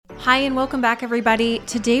Hi, and welcome back, everybody.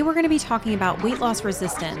 Today, we're going to be talking about weight loss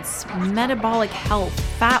resistance, metabolic health,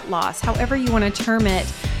 fat loss, however you want to term it,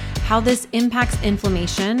 how this impacts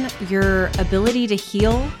inflammation, your ability to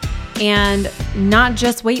heal, and not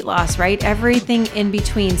just weight loss, right? Everything in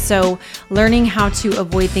between. So learning how to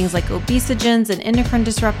avoid things like obesogens and endocrine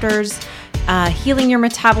disruptors, healing your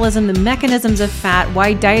metabolism, the mechanisms of fat,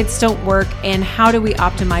 why diets don't work, and how do we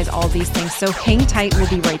optimize all these things. So hang tight. We'll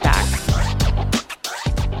be right back.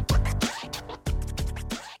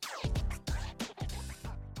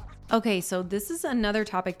 Okay, so this is another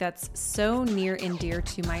topic that's so near and dear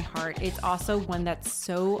to my heart. It's also one that's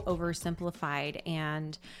so oversimplified,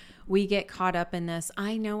 and we get caught up in this,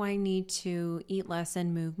 I know I need to eat less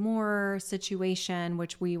and move more situation,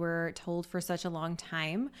 which we were told for such a long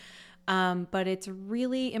time. But it's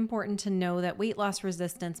really important to know that weight loss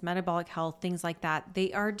resistance, metabolic health, things like that,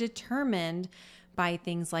 they are determined by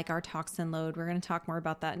things like our toxin load. We're going to talk more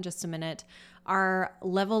about that in just a minute. Our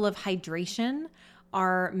level of hydration,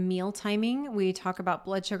 our meal timing. We talk about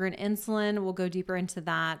blood sugar and insulin. We'll go deeper into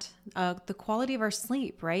that. The quality of our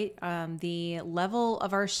sleep, right? The level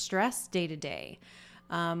of our stress day to day.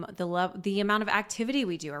 The amount of activity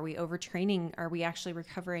we do. Are we overtraining? Are we actually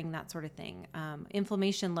recovering? That sort of thing.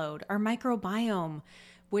 Inflammation load. Our microbiome,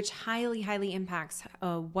 which highly impacts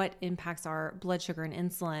what impacts our blood sugar and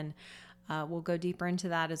insulin. We'll go deeper into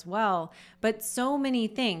that as well. But so many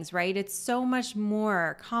things, right? It's so much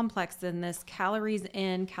more complex than this calories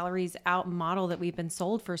in, calories out model that we've been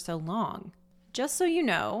sold for so long. Just so you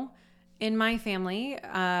know, in my family,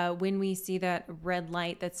 when we see that red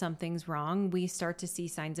light that something's wrong, we start to see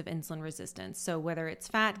signs of insulin resistance. So whether it's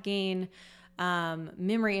fat gain,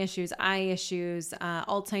 memory issues, eye issues,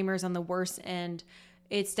 Alzheimer's on the worst end,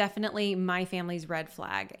 it's definitely my family's red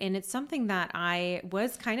flag. And it's something that I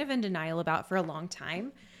was kind of in denial about for a long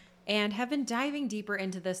time and have been diving deeper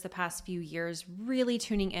into this the past few years, really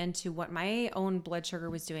tuning into what my own blood sugar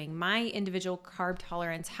was doing, my individual carb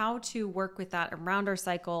tolerance, how to work with that around our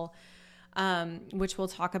cycle, which we'll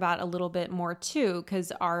talk about a little bit more too,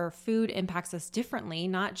 because our food impacts us differently,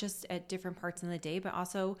 not just at different parts in the day, but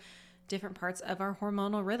also different parts of our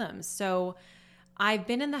hormonal rhythms. So I've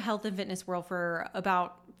been in the health and fitness world for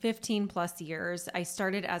about 15 plus years. I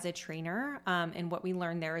started as a trainer, and what we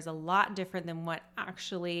learned there is a lot different than what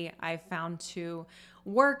actually I've found to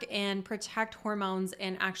work and protect hormones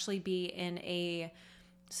and actually be in a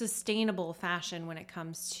sustainable fashion when it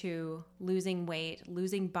comes to losing weight,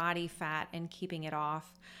 losing body fat, and keeping it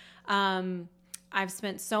off. I've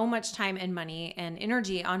spent so much time and money and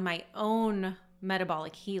energy on my own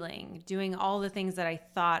metabolic healing, doing all the things that I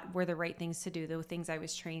thought were the right things to do, the things I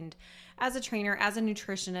was trained as a trainer, as a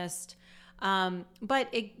nutritionist. But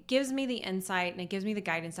it gives me the insight and it gives me the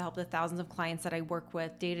guidance to help the thousands of clients that I work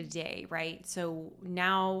with day to day, right? So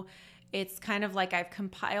now it's kind of like I've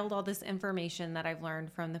compiled all this information that I've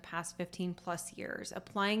learned from the past 15 plus years,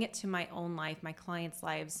 applying it to my own life, my clients'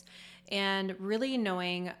 lives, and really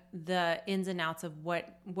knowing the ins and outs of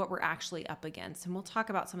what we're actually up against. And we'll talk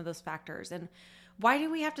about some of those factors and why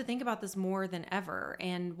do we have to think about this more than ever?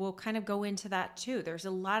 And we'll kind of go into that too. There's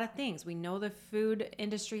a lot of things. We know the food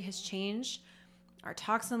industry has changed. Our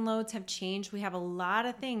toxin loads have changed. We have a lot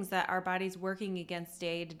of things that our body's working against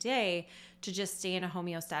day to day to just stay in a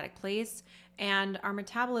homeostatic place. And our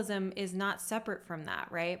metabolism is not separate from that,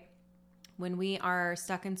 right? When we are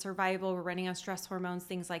stuck in survival, we're running on stress hormones,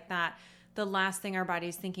 things like that, the last thing our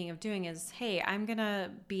body's thinking of doing is, hey, I'm going to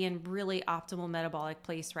be in really optimal metabolic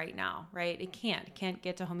place right now, right? It can't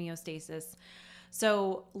get to homeostasis.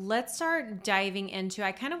 So let's start diving into,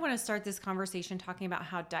 I kind of want to start this conversation talking about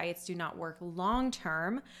how diets do not work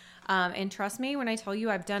long-term. And trust me, when I tell you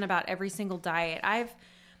I've done about every single diet, I've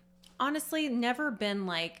honestly never been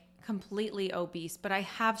like completely obese, but I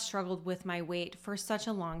have struggled with my weight for such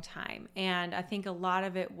a long time. And I think a lot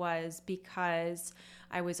of it was because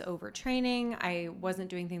I was overtraining. I wasn't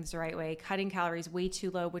doing things the right way, cutting calories way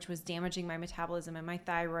too low, which was damaging my metabolism and my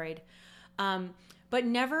thyroid. But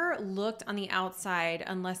never looked on the outside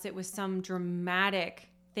unless it was some dramatic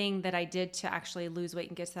thing that I did to actually lose weight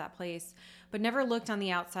and get to that place, but never looked on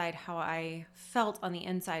the outside how I felt on the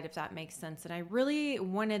inside, if that makes sense. And I really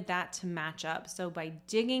wanted that to match up. So by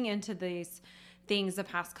digging into these things the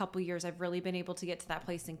past couple years, I've really been able to get to that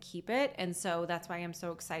place and keep it. And so that's why I'm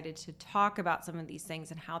so excited to talk about some of these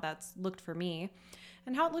things and how that's looked for me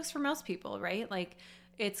and how it looks for most people, right? Like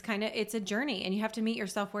it's a journey and you have to meet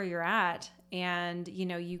yourself where you're at. And,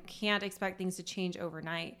 you can't expect things to change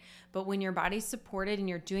overnight. But when your body's supported and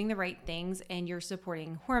you're doing the right things and you're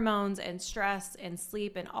supporting hormones and stress and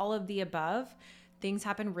sleep and all of the above, things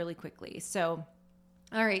happen really quickly. So,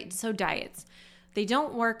 all right. So diets. They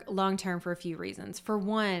don't work long-term for a few reasons. For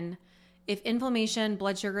one, if inflammation,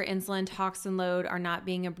 blood sugar, insulin, toxin load are not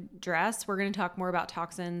being addressed, we're going to talk more about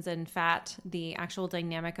toxins and fat, the actual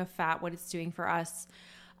dynamic of fat, what it's doing for us.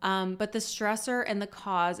 But the stressor and the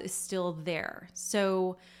cause is still there.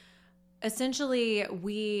 So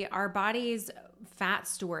essentially, our body's fat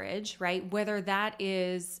storage, right? Whether that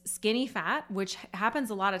is skinny fat, which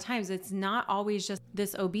happens a lot of times, it's not always just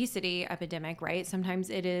this obesity epidemic, right?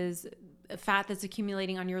 Sometimes it is fat that's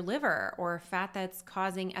accumulating on your liver or fat that's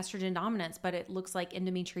causing estrogen dominance, but it looks like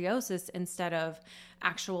endometriosis instead of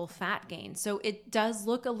actual fat gain. So it does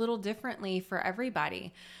look a little differently for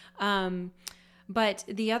everybody. But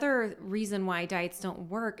the other reason why diets don't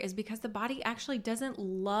work is because the body actually doesn't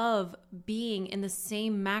love being in the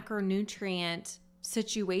same macronutrient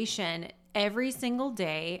situation every single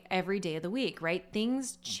day, every day of the week, right?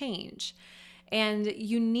 Things change. And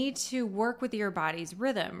you need to work with your body's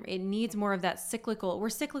rhythm. It needs more of that we're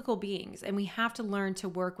cyclical beings, and we have to learn to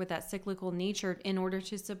work with that cyclical nature in order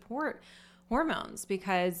to support hormones,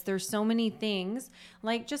 because there's so many things,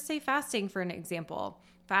 like just say fasting for an example.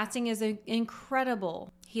 Fasting is an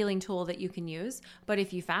incredible healing tool that you can use, but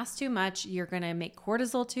if you fast too much, you're going to make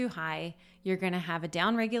cortisol too high. You're going to have a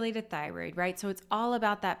downregulated thyroid, right? So it's all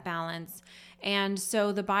about that balance. And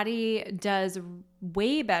so the body does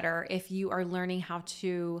way better if you are learning how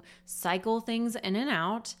to cycle things in and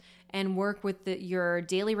out and work with your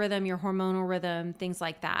daily rhythm, your hormonal rhythm, things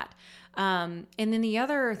like that. And then the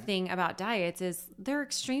other thing about diets is they're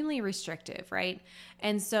extremely restrictive, right?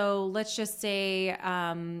 And so let's just say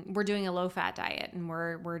we're doing a low-fat diet and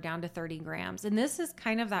we're down to 30 grams. And this is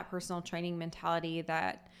kind of that personal training mentality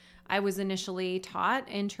that I was initially taught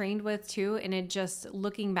and trained with too. And it just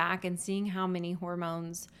looking back and seeing how many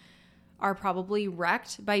hormones are probably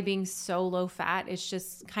wrecked by being so low fat, it's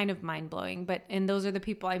just kind of mind blowing. And those are the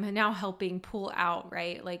people I'm now helping pull out,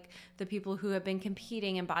 right? Like the people who have been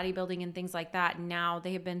competing in bodybuilding and things like that. Now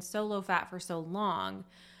they have been so low fat for so long,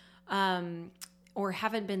 or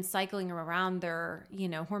haven't been cycling around their,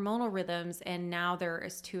 hormonal rhythms. And now they're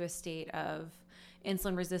to a state of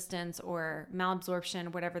insulin resistance or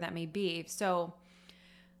malabsorption, whatever that may be. So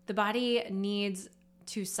the body needs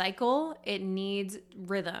to cycle, it needs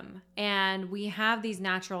rhythm. And we have these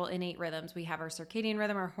natural innate rhythms. We have our circadian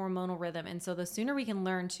rhythm, our hormonal rhythm. And so the sooner we can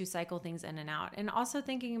learn to cycle things in and out, and also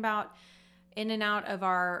thinking about in and out of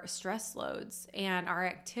our stress loads and our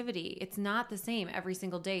activity, it's not the same every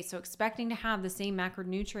single day. So expecting to have the same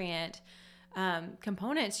macronutrient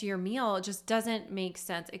component to your meal just doesn't make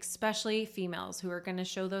sense, especially females who are going to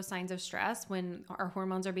show those signs of stress when our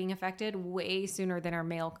hormones are being affected way sooner than our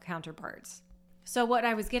male counterparts. So what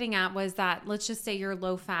I was getting at was that, let's just say you're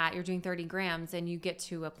low fat, you're doing 30 grams and you get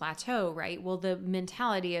to a plateau, right? Well, the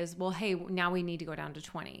mentality is, well, hey, now we need to go down to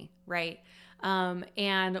 20, right?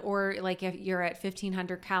 Or like if you're at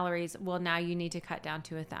 1,500 calories, well, now you need to cut down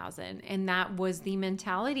to 1,000. And that was the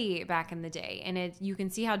mentality back in the day. And you can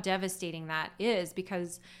see how devastating that is,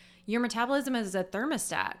 because your metabolism is a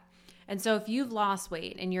thermostat. And so if you've lost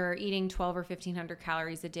weight and you're eating 12 or 1,500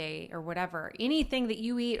 calories a day or whatever, anything that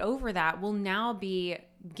you eat over that will now be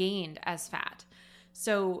gained as fat.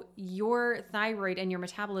 So your thyroid and your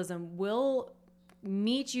metabolism will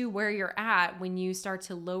meet you where you're at when you start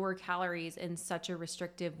to lower calories in such a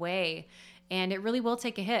restrictive way. And it really will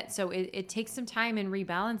take a hit. So it takes some time in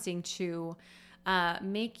rebalancing to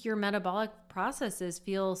make your metabolic processes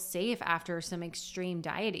feel safe after some extreme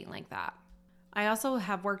dieting like that. I also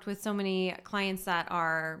have worked with so many clients that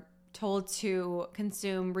are told to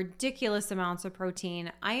consume ridiculous amounts of protein.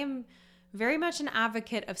 I am very much an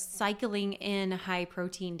advocate of cycling in high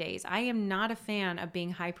protein days. I am not a fan of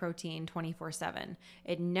being high protein 24/7.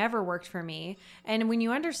 It never worked for me. And when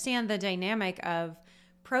you understand the dynamic of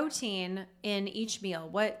protein in each meal,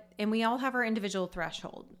 and we all have our individual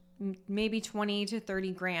threshold, maybe 20 to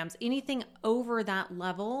 30 grams, anything over that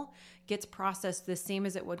level gets processed the same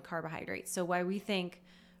as it would carbohydrates. So why we think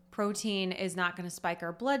protein is not going to spike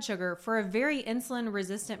our blood sugar, for a very insulin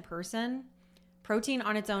resistant person, protein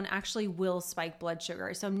on its own actually will spike blood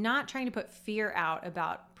sugar. So I'm not trying to put fear out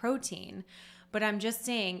about protein, but I'm just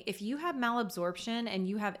saying if you have malabsorption and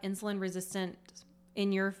you have insulin resistant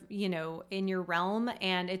in your, in your realm,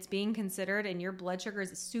 and it's being considered and your blood sugar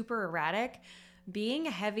is super erratic, being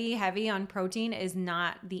heavy on protein is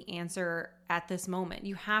not the answer at this moment.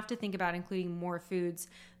 You have to think about including more foods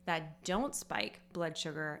that don't spike blood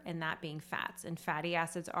sugar, and that being fats. And fatty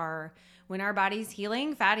acids are, when our body's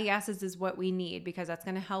healing, fatty acids is what we need, because that's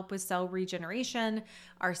going to help with cell regeneration,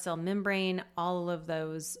 our cell membrane, all of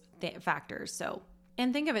those factors. So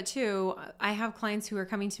And think of it too. I have clients who are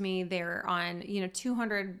coming to me, they're on,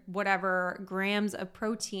 200 whatever grams of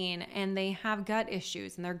protein, and they have gut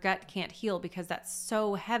issues and their gut can't heal because that's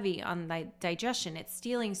so heavy on the digestion. It's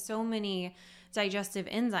stealing so many digestive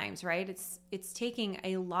enzymes, right? It's taking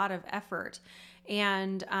a lot of effort.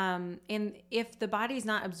 And if the body's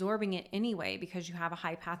not absorbing it anyway because you have a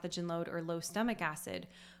high pathogen load or low stomach acid,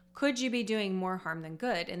 could you be doing more harm than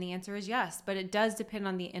good? And the answer is yes, but it does depend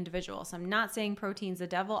on the individual. So I'm not saying protein's the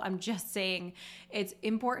devil. I'm just saying it's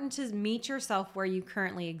important to meet yourself where you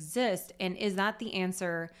currently exist. And is that the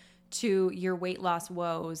answer to your weight loss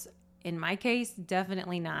woes? In my case,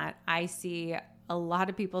 definitely not. I see a lot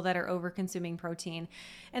of people that are over consuming protein.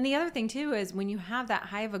 And the other thing too is when you have that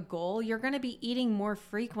high of a goal, you're going to be eating more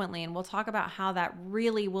frequently. And we'll talk about how that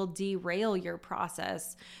really will derail your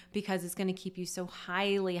process because it's going to keep you so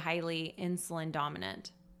highly, highly insulin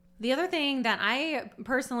dominant. The other thing that I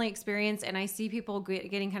personally experience, and I see people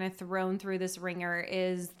getting kind of thrown through this ringer,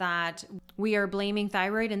 is that we are blaming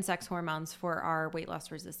thyroid and sex hormones for our weight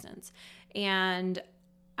loss resistance. And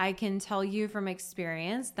I can tell you from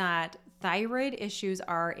experience that thyroid issues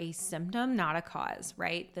are a symptom, not a cause,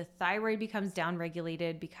 right? The thyroid becomes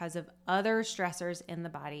downregulated because of other stressors in the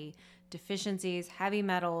body, deficiencies, heavy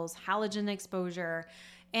metals, halogen exposure,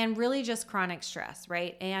 and really just chronic stress,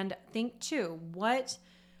 right? And think too,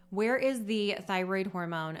 where is the thyroid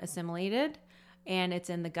hormone assimilated? And it's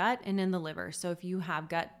in the gut and in the liver. So if you have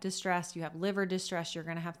gut distress, you have liver distress, you're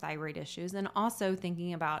going to have thyroid issues. And also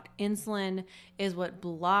thinking about insulin is what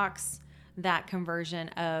blocks that conversion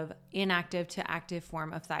of inactive to active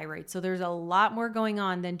form of thyroid. So there's a lot more going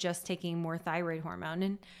on than just taking more thyroid hormone.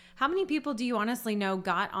 And how many people do you honestly know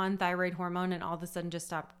got on thyroid hormone and all of a sudden just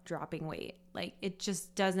stopped dropping weight? Like, it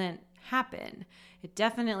just doesn't happen. It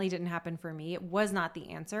definitely didn't happen for me. It was not the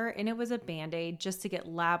answer, and it was a Band-Aid just to get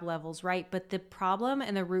lab levels right, but the problem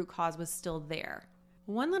and the root cause was still there.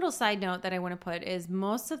 One little side note that I want to put is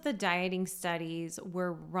most of the dieting studies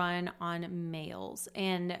were run on males,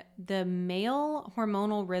 and the male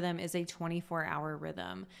hormonal rhythm is a 24-hour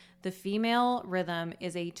rhythm. The female rhythm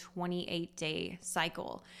is a 28-day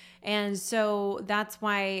cycle. And so that's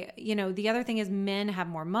why, the other thing is men have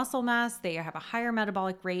more muscle mass, they have a higher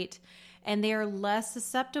metabolic rate, and they are less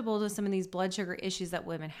susceptible to some of these blood sugar issues that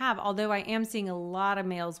women have. Although I am seeing a lot of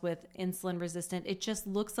males with insulin resistant, it just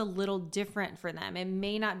looks a little different for them. It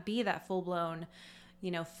may not be that full-blown,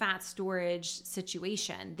 fat storage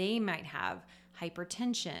situation. They might have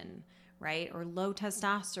hypertension, right? Or low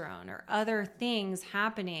testosterone or other things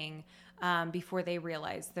happening before they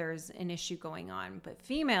realize there's an issue going on. But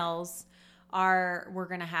females we're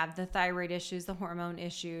going to have the thyroid issues, the hormone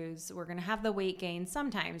issues. We're going to have the weight gain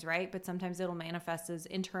sometimes, right? But sometimes it'll manifest as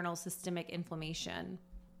internal systemic inflammation.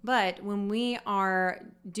 But when we are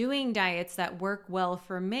doing diets that work well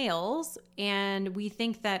for males and we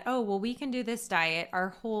think that, we can do this diet, our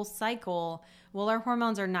whole cycle, our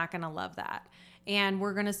hormones are not going to love that. And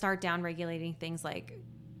we're going to start downregulating things like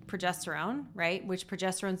progesterone, right? Which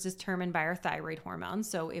progesterone is determined by our thyroid hormone.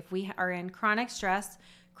 So if we are in chronic stress,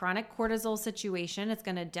 chronic cortisol situation, it's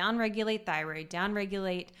going to downregulate thyroid,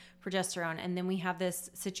 downregulate progesterone, and then we have this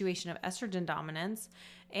situation of estrogen dominance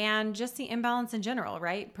and just the imbalance in general,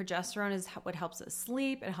 right? Progesterone is what helps us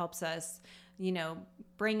sleep. It helps us,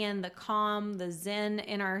 bring in the calm, the zen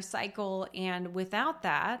in our cycle. And without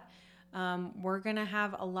that, we're going to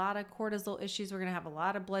have a lot of cortisol issues. We're going to have a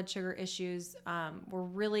lot of blood sugar issues. We're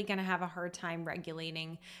really going to have a hard time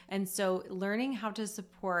regulating. And so learning how to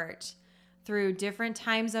support through different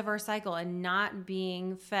times of our cycle and not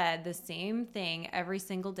being fed the same thing every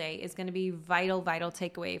single day is going to be vital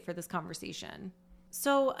takeaway for this conversation.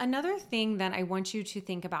 So another thing that I want you to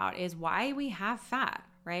think about is why we have fat,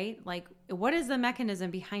 right? Like, what is the mechanism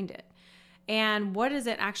behind it? And what is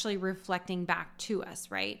it actually reflecting back to us,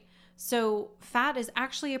 right? So fat is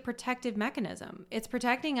actually a protective mechanism. It's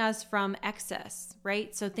protecting us from excess,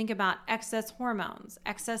 right? So think about excess hormones,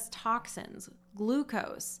 excess toxins,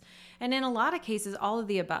 glucose, and in a lot of cases, all of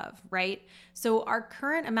the above, right? So our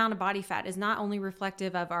current amount of body fat is not only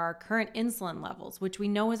reflective of our current insulin levels, which we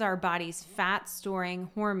know is our body's fat storing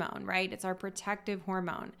hormone, right? It's our protective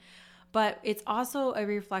hormone. But it's also a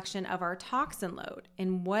reflection of our toxin load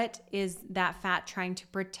and what is that fat trying to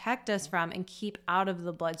protect us from and keep out of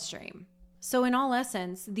the bloodstream. So in all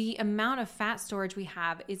essence, the amount of fat storage we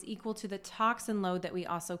have is equal to the toxin load that we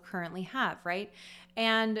also currently have, right?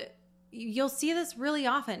 And you'll see this really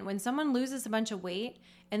often when someone loses a bunch of weight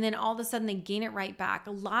and then all of a sudden they gain it right back.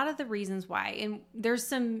 A lot of the reasons why, and there's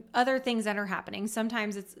some other things that are happening.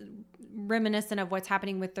 Sometimes it's reminiscent of what's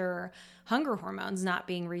happening with their hunger hormones not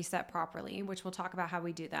being reset properly, which we'll talk about how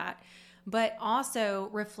we do that. but also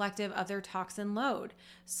reflective of their toxin load.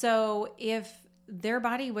 So if their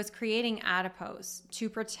body was creating adipose to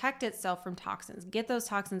protect itself from toxins, get those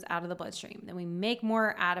toxins out of the bloodstream, then we make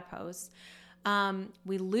more adipose.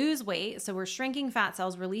 We lose weight, so we're shrinking fat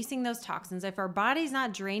cells, releasing those toxins. If our body's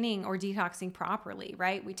not draining or detoxing properly,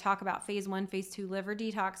 right? We talk about phase 1, phase 2 liver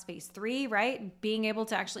detox, phase 3, right? Being able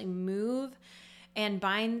to actually move and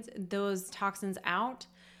bind those toxins out.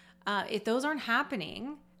 If those aren't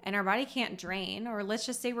happening and our body can't drain, or let's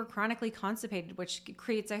just say we're chronically constipated, which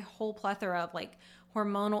creates a whole plethora of like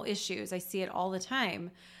hormonal issues. I see it all the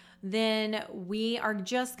time. Then we are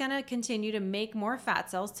just going to continue to make more fat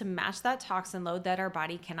cells to match that toxin load that our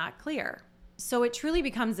body cannot clear. So it truly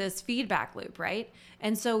becomes this feedback loop, right?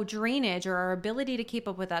 And so drainage, or our ability to keep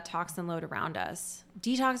up with that toxin load around us,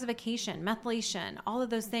 detoxification, methylation, all of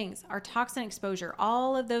those things, our toxin exposure,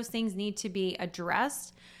 all of those things need to be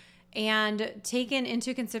addressed and taken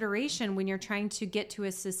into consideration when you're trying to get to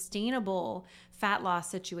a sustainable fat loss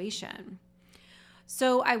situation.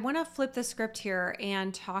 So I want to flip the script here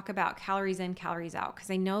and talk about calories in, calories out, because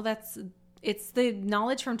I know it's the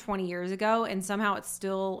knowledge from 20 years ago and somehow it's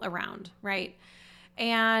still around, right?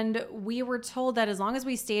 And we were told that as long as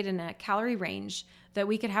we stayed in a calorie range, that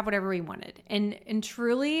we could have whatever we wanted, and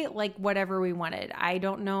truly like whatever we wanted. I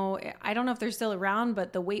don't know if they're still around,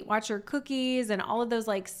 but the Weight Watcher cookies and all of those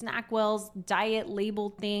like SnackWell's diet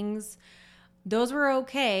labeled things, those were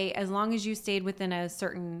okay as long as you stayed within a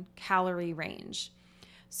certain calorie range.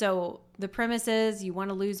 So the premise is you want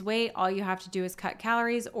to lose weight, all you have to do is cut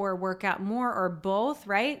calories or work out more, or both,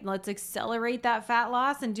 right? Let's accelerate that fat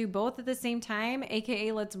loss and do both at the same time,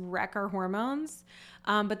 aka let's wreck our hormones.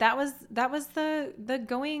 But that was the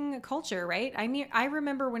going culture, right? I mean, I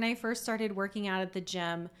remember when I first started working out at the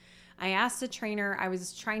gym, I asked a trainer, I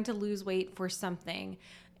was trying to lose weight for something,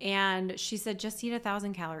 and she said, just eat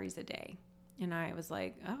 1,000 calories a day. And I was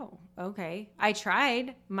like, oh, okay. I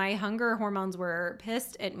tried. My hunger hormones were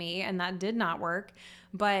pissed at me and that did not work.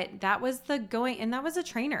 But that was the going, and that was a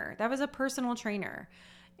trainer. That was a personal trainer.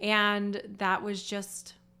 And that was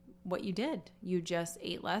just what you did. You just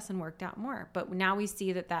ate less and worked out more. But now we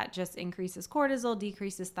see that just increases cortisol,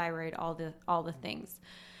 decreases thyroid, all the things.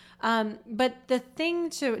 But the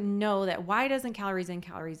thing to know that why doesn't calories in,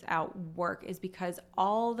 calories out work is because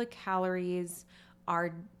all the calories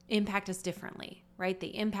impact us differently, right? They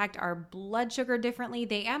impact our blood sugar differently.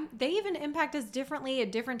 They even impact us differently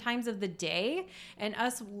at different times of the day, and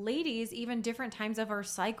us ladies, even different times of our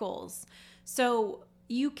cycles. So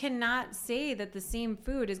you cannot say that the same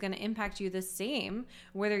food is going to impact you the same,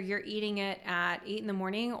 whether you're eating it at 8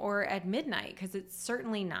 a.m. or at midnight, because it's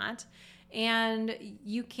certainly not. And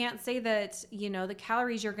you can't say that, the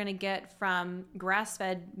calories you're going to get from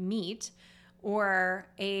grass-fed meat or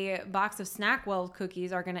a box of SnackWell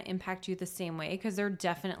cookies are going to impact you the same way, because they're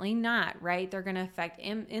definitely not, right? They're going to affect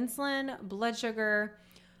insulin, blood sugar,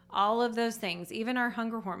 all of those things, even our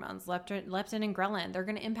hunger hormones, leptin and ghrelin, they're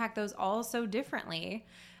going to impact those all so differently,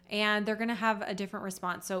 and they're going to have a different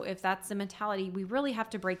response. So if that's the mentality, we really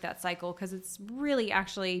have to break that cycle, because it's really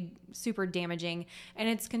actually super damaging, and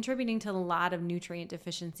it's contributing to a lot of nutrient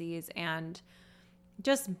deficiencies and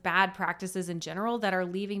just bad practices in general that are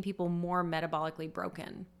leaving people more metabolically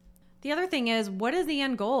broken. The other thing is, what is the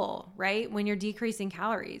end goal, right? When you're decreasing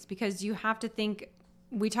calories, because you have to think,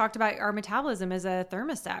 we talked about our metabolism as a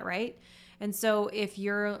thermostat, right? And so if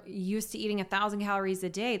you're used to eating 1,000 calories a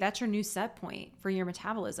day, that's your new set point for your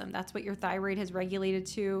metabolism. That's what your thyroid has regulated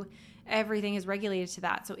to. Everything is regulated to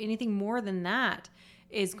that. So anything more than that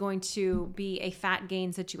is going to be a fat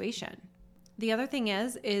gain situation. The other thing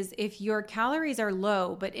is if your calories are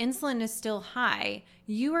low, but insulin is still high,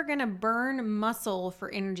 you are going to burn muscle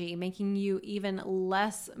for energy, making you even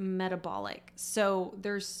less metabolic. So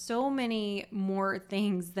there's so many more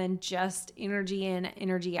things than just energy in,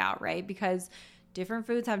 energy out, right? Because different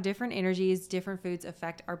foods have different energies. Different foods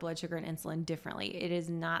affect our blood sugar and insulin differently. It is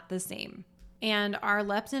not the same. And our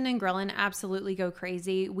leptin and ghrelin absolutely go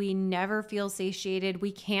crazy. We never feel satiated.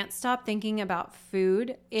 We can't stop thinking about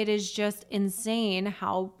food. It is just insane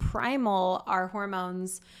how primal our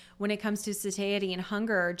hormones, when it comes to satiety and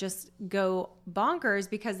hunger, just go bonkers,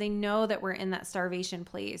 because they know that we're in that starvation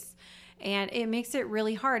place. And it makes it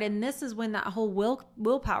really hard. And this is when that whole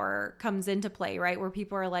willpower comes into play, right? Where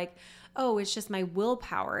people are like, oh, it's just my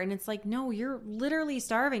willpower. And it's like, no, you're literally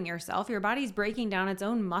starving yourself. Your body's breaking down its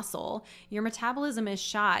own muscle. Your metabolism is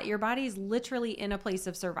shot. Your body's literally in a place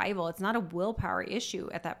of survival. It's not a willpower issue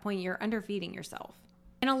at that point. You're underfeeding yourself.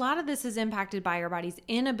 And a lot of this is impacted by our body's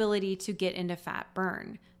inability to get into fat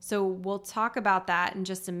burn. So we'll talk about that in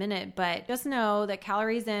just a minute, but just know that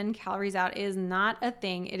calories in, calories out is not a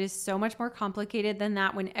thing. It is so much more complicated than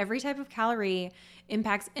that when every type of calorie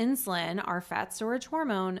impacts insulin, our fat storage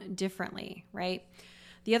hormone, differently, right?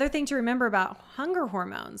 The other thing to remember about hunger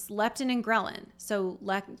hormones, leptin and ghrelin. So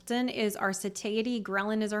leptin is our satiety,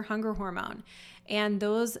 ghrelin is our hunger hormone. And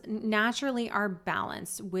those naturally are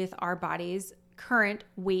balanced with our body's current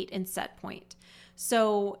weight and set point.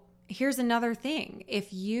 So here's another thing.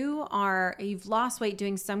 If you've lost weight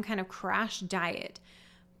doing some kind of crash diet,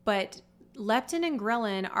 but leptin and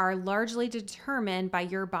ghrelin are largely determined by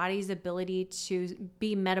your body's ability to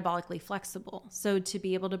be metabolically flexible. So to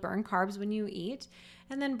be able to burn carbs when you eat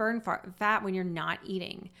and then burn fat when you're not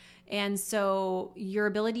eating. And so your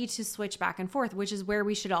ability to switch back and forth, which is where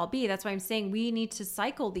we should all be. That's why I'm saying we need to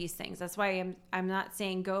cycle these things. That's why I'm not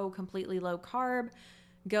saying go completely low carb,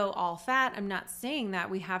 go all fat. I'm not saying that.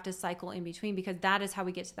 We have to cycle in between because that is how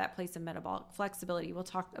we get to that place of metabolic flexibility. We'll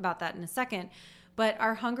talk about that in a second. But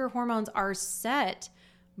our hunger hormones are set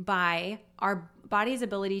by our body's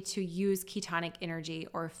ability to use ketonic energy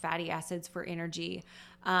or fatty acids for energy.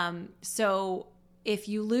 So if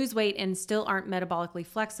you lose weight and still aren't metabolically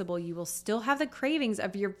flexible, you will still have the cravings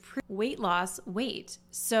of your weight loss weight.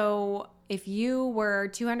 So if you were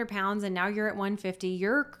 200 pounds and now you're at 150,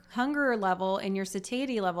 your hunger level and your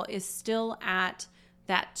satiety level is still at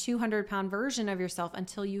that 200-pound version of yourself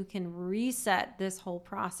until you can reset this whole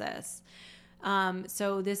process.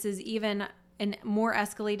 So this is even a more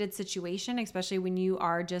escalated situation, especially when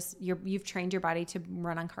you've trained your body to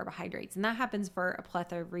run on carbohydrates. And that happens for a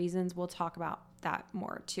plethora of reasons. We'll talk about that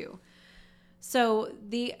more too. So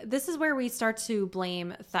this is where we start to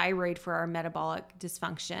blame thyroid for our metabolic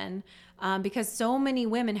dysfunction, because so many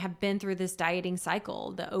women have been through this dieting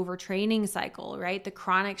cycle, the overtraining cycle, right? The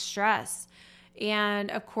chronic stress.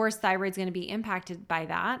 And of course, thyroid's going to be impacted by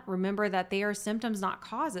that. Remember that they are symptoms, not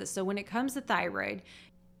causes. So when it comes to thyroid,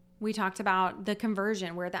 we talked about the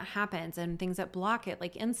conversion, where that happens and things that block it,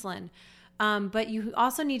 like insulin. But you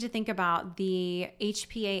also need to think about the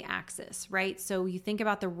HPA axis, right? So you think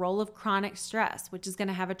about the role of chronic stress, which is going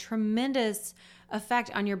to have a tremendous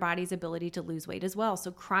effect on your body's ability to lose weight as well.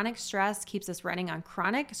 So chronic stress keeps us running on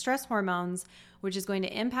chronic stress hormones, which is going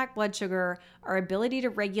to impact blood sugar, our ability to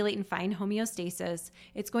regulate and find homeostasis.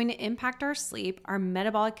 It's going to impact our sleep, our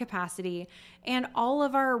metabolic capacity, and all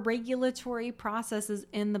of our regulatory processes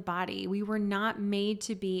in the body. We were not made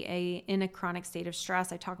to be in a chronic state of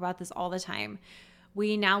stress. I talk about this all the time.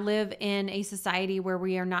 We now live in a society where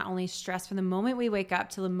we are not only stressed from the moment we wake up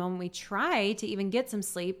to the moment we try to even get some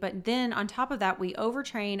sleep, but then on top of that, we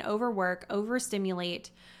overtrain, overwork, overstimulate,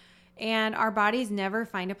 and our bodies never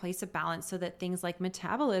find a place of balance so that things like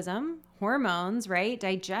metabolism, hormones, right,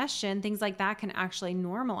 digestion, things like that can actually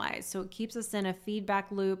normalize. So it keeps us in a feedback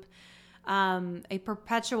loop, a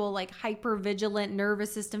perpetual like hypervigilant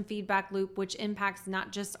nervous system feedback loop, which impacts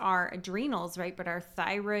not just our adrenals, right, but our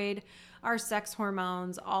thyroid, our sex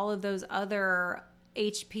hormones, all of those other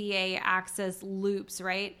HPA axis loops,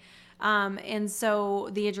 right? And so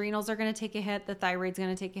the adrenals are going to take a hit, the thyroid's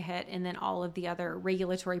going to take a hit, and then all of the other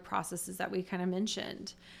regulatory processes that we kind of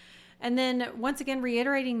mentioned. And then once again,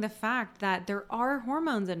 reiterating the fact that there are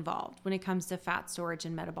hormones involved when it comes to fat storage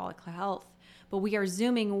and metabolic health, but we are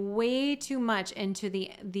zooming way too much into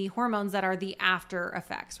the hormones that are the after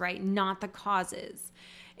effects, right? Not the causes.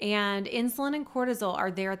 And insulin and cortisol are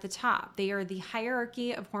there at the top. They are the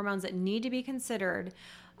hierarchy of hormones that need to be considered,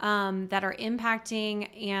 that are impacting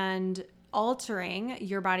and altering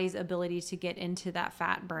your body's ability to get into that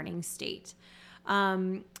fat burning state.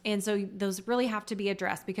 And so those really have to be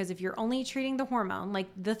addressed, because if you're only treating the hormone, like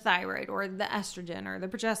the thyroid or the estrogen or the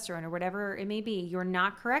progesterone or whatever it may be, you're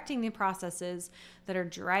not correcting the processes that are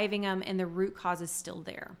driving them, and the root cause is still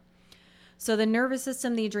there. So the nervous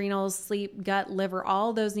system, the adrenals, sleep, gut, liver,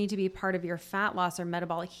 all those need to be part of your fat loss or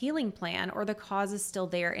metabolic healing plan, or the cause is still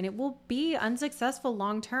there and it will be unsuccessful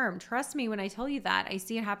long-term. Trust me when I tell you that. I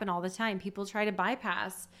see it happen all the time. People try to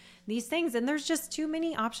bypass these things, and there's just too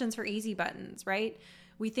many options for easy buttons, right?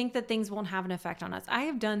 We think that things won't have an effect on us. I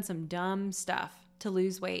have done some dumb stuff to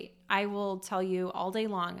lose weight. I will tell you all day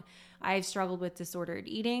long. I've struggled with disordered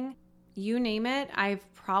eating. You name it,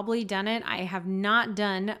 I've probably done it. I have not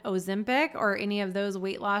done Ozempic or any of those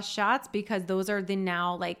weight loss shots, because those are the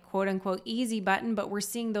now like quote unquote easy button, but we're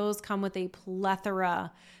seeing those come with a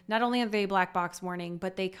plethora not only are they black box warning,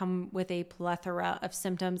 but they come with a plethora of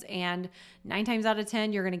symptoms. And 9 times out of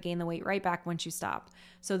 10, you're going to gain the weight right back once you stop.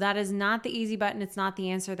 So that is not the easy button. It's not the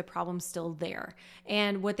answer. The problem's still there.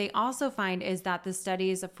 And what they also find is that the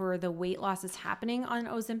studies for the weight loss is happening on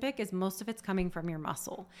Ozempic is most of it's coming from your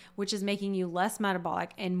muscle, which is making you less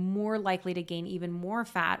metabolic and more likely to gain even more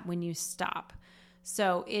fat when you stop.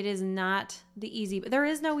 So it is not the easy, there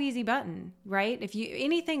is no easy button, right? If you,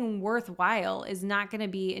 anything worthwhile is not going to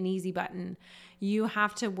be an easy button. You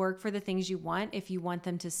have to work for the things you want if you want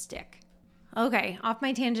them to stick. Okay, off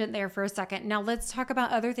my tangent there for a second. Now let's talk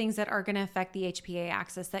about other things that are going to affect the HPA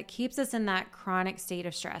axis that keeps us in that chronic state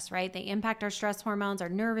of stress, right? They impact our stress hormones, our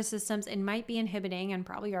nervous systems, and might be inhibiting and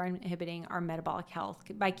probably are inhibiting our metabolic health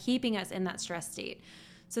by keeping us in that stress state.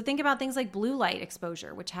 So think about things like blue light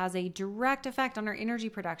exposure, which has a direct effect on our energy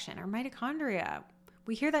production, our mitochondria.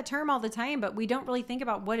 We hear that term all the time, but we don't really think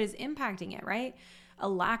about what is impacting it, right? A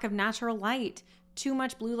lack of natural light, too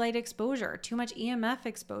much blue light exposure, too much EMF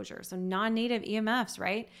exposure, so non-native EMFs,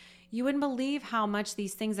 right? You wouldn't believe how much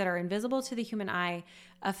these things that are invisible to the human eye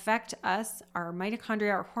affect us, our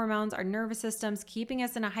mitochondria, our hormones, our nervous systems, keeping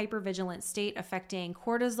us in a hypervigilant state, affecting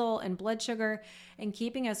cortisol and blood sugar, and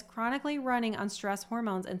keeping us chronically running on stress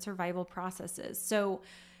hormones and survival processes. So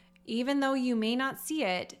even though you may not see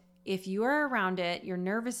it, if you are around it, your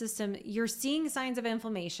nervous system, you're seeing signs of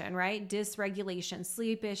inflammation, right? Dysregulation,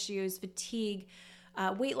 sleep issues, fatigue,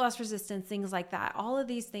 weight loss resistance, things like that. All of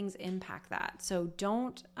these things impact that. So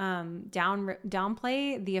don't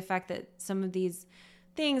downplay the effect that some of these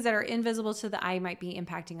things that are invisible to the eye might be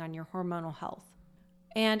impacting on your hormonal health.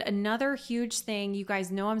 And another huge thing, you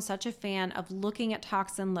guys know I'm such a fan of looking at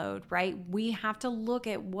toxin load, right? We have to look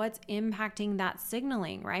at what's impacting that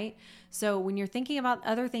signaling, right? So when you're thinking about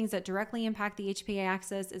other things that directly impact the HPA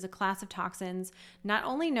axis is a class of toxins, not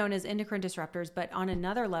only known as endocrine disruptors, but on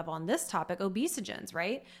another level on this topic, obesogens,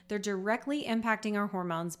 right? They're directly impacting our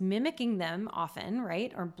hormones, mimicking them often,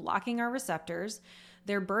 right? Or blocking our receptors.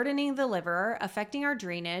 They're burdening the liver, affecting our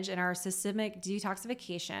drainage and our systemic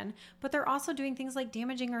detoxification, but they're also doing things like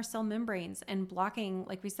damaging our cell membranes and blocking,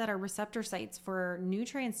 like we said, our receptor sites for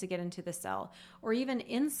nutrients to get into the cell, or even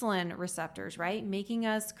insulin receptors, right?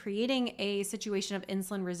 Creating a situation of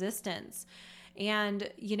insulin resistance. And,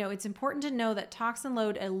 it's important to know that toxin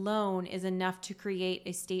load alone is enough to create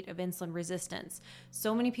a state of insulin resistance.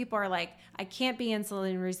 So many people are like, I can't be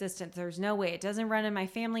insulin resistant. There's no way. It doesn't run in my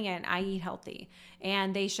family and I eat healthy.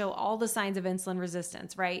 And they show all the signs of insulin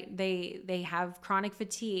resistance, right? They have chronic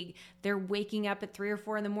fatigue. They're waking up at 3 or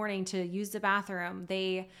 4 in the morning to use the bathroom.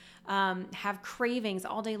 They have cravings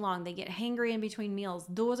all day long. They get hangry in between meals.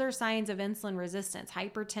 Those are signs of insulin resistance,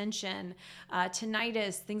 hypertension,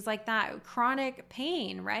 tinnitus, things like that. Chronic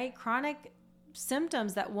pain, right? Chronic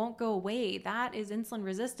symptoms that won't go away. That is insulin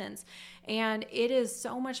resistance. And it is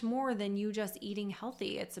so much more than you just eating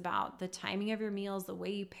healthy. It's about the timing of your meals, the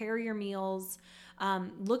way you pair your meals,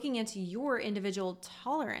 looking into your individual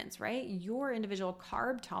tolerance, right? Your individual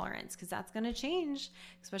carb tolerance, because that's going to change,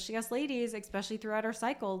 especially us ladies, especially throughout our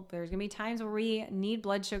cycle. There's going to be times where we need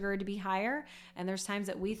blood sugar to be higher, and there's times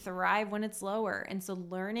that we thrive when it's lower. And so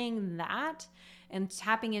learning that and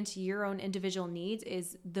tapping into your own individual needs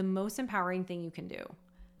is the most empowering thing you can do.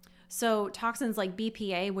 So toxins like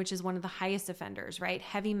BPA, which is one of the highest offenders, right?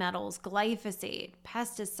 Heavy metals, glyphosate,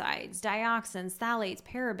 pesticides, dioxins, phthalates,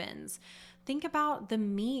 parabens. Think about the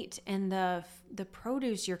meat and the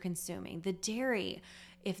produce you're consuming, the dairy.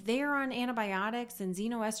 If they're on antibiotics and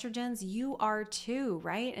xenoestrogens, you are too,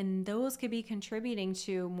 right? And those could be contributing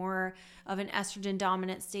to more of an estrogen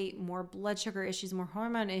dominant state, more blood sugar issues, more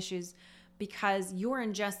hormone issues, because you're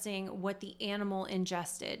ingesting what the animal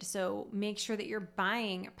ingested. So make sure that you're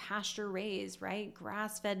buying pasture raised, right?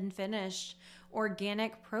 Grass fed and finished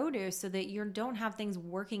organic produce so that you don't have things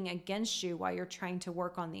working against you while you're trying to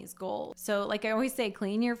work on these goals. So like I always say,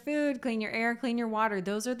 clean your food, clean your air, clean your water.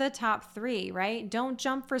 Those are the top 3, right? Don't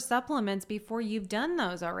jump for supplements before you've done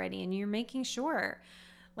those already and you're making sure.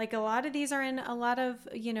 Like a lot of these are in a lot of,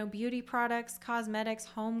 beauty products, cosmetics,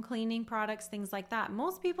 home cleaning products, things like that.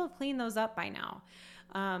 Most people have cleaned those up by now.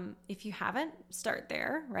 If you haven't, start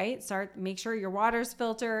there, right? Make sure your water's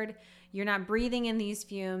filtered, you're not breathing in these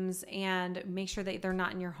fumes, and make sure that they're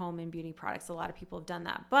not in your home and beauty products. A lot of people have done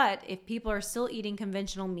that. But if people are still eating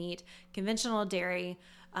conventional meat, conventional dairy,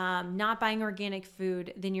 not buying organic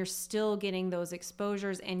food, then you're still getting those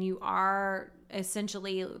exposures and you are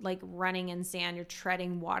essentially like running in sand. You're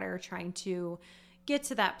treading water, trying to get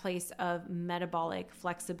to that place of metabolic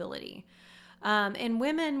flexibility. And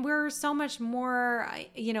women, we're so much more,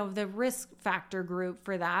 the risk factor group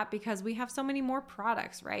for that because we have so many more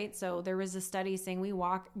products, right? So there was a study saying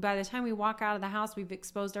by the time we walk out of the house, we've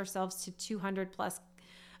exposed ourselves to 200 plus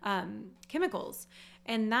chemicals.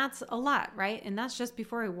 And that's a lot, right? And that's just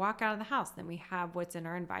before we walk out of the house. Then we have what's in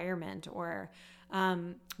our environment or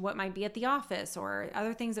what might be at the office or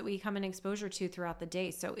other things that we come in exposure to throughout the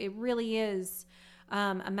day. So it really is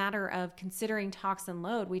a matter of considering toxin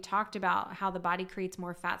load. We talked about how the body creates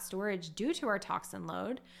more fat storage due to our toxin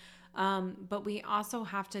load. But we also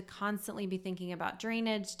have to constantly be thinking about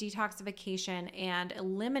drainage, detoxification, and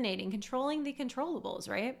controlling the controllables,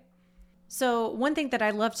 right? So one thing that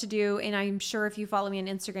I love to do, and I'm sure if you follow me on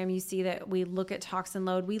Instagram, you see that we look at toxin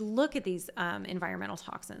load. We look at these environmental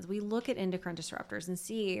toxins. We look at endocrine disruptors and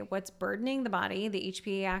see what's burdening the body, the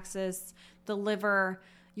HPA axis, the liver,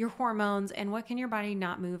 your hormones, and what can your body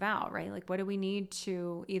not move out, right? Like what do we need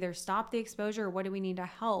to either stop the exposure or what do we need to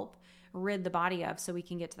help rid the body of so we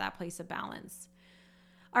can get to that place of balance?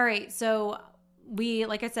 All right, so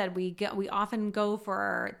like I said, we often go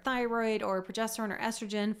for thyroid or progesterone or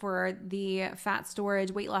estrogen for the fat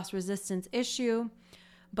storage, weight loss resistance issue.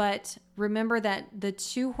 But remember that the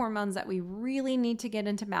two hormones that we really need to get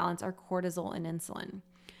into balance are cortisol and insulin.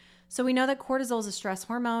 So we know that cortisol is a stress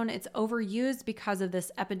hormone. It's overused because of this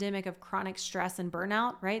epidemic of chronic stress and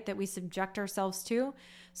burnout, right, that we subject ourselves to.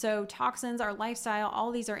 So toxins, our lifestyle,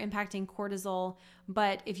 all these are impacting cortisol.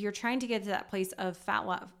 But if you're trying to get to that place of fat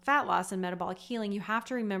loss and metabolic healing, you have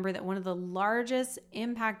to remember that one of the largest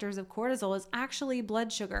impactors of cortisol is actually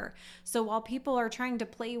blood sugar. So while people are trying to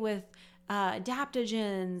play with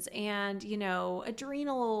adaptogens and,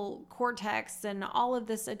 adrenal cortex and all of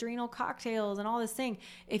this adrenal cocktails and all this thing,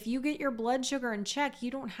 if you get your blood sugar in check, you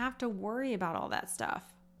don't have to worry about all that stuff.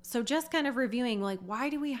 So just kind of reviewing, like, why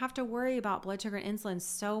do we have to worry about blood sugar and insulin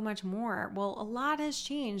so much more? Well, a lot has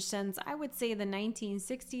changed since I would say the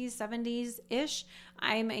 1960s, 70s-ish.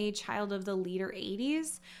 I'm a child of the later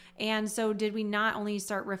 80s. And so did we not only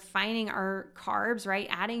start refining our carbs, right?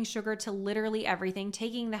 Adding sugar to literally everything,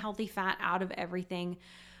 taking the healthy fat out of everything,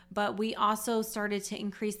 but we also started to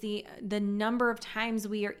increase the number of times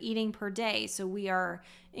we are eating per day. So we are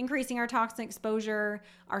increasing our toxin exposure,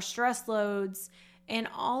 our stress loads, and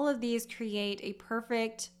all of these create a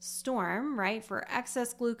perfect storm, right? For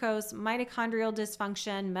excess glucose, mitochondrial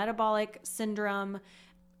dysfunction, metabolic syndrome,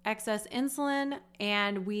 excess insulin,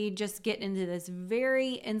 and we just get into this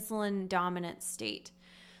very insulin dominant state.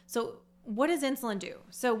 So what does insulin do?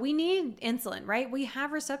 So we need insulin, right? We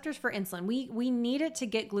have receptors for insulin. We need it to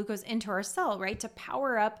get glucose into our cell, right? To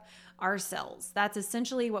power up our cells. That's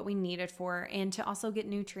essentially what we need it for. And to also get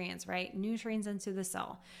nutrients, right? Nutrients into the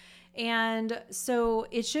cell. And so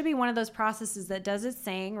it should be one of those processes that does its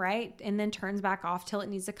thing, right? And then turns back off till it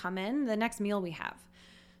needs to come in the next meal we have.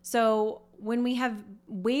 So when we have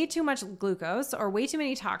way too much glucose or way too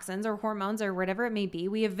many toxins or hormones or whatever it may be,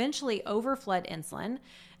 we eventually overflood insulin,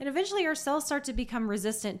 and eventually our cells start to become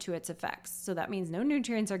resistant to its effects. So that means no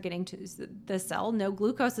nutrients are getting to the cell, no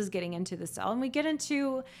glucose is getting into the cell, and we get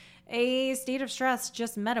into a state of stress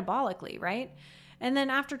just metabolically, right? And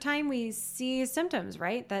then after time, we see symptoms,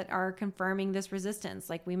 right, that are confirming this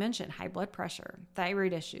resistance. Like we mentioned, high blood pressure,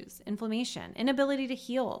 thyroid issues, inflammation, inability to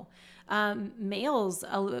heal. Males,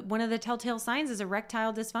 one of the telltale signs is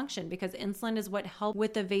erectile dysfunction because insulin is what helps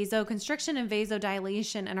with the vasoconstriction and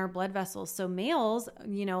vasodilation in our blood vessels. So males,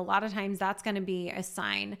 a lot of times that's going to be a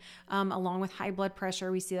sign along with high blood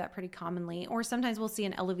pressure. We see that pretty commonly. Or sometimes we'll see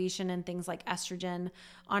an elevation in things like estrogen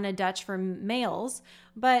on a Dutch for males.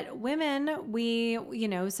 But women,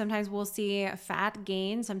 sometimes we'll see fat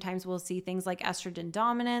gain. Sometimes we'll see things like estrogen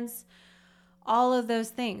dominance. All of those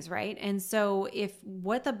things, right? And so if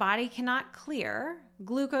what the body cannot clear,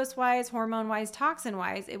 glucose-wise, hormone-wise,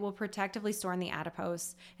 toxin-wise, it will protectively store in the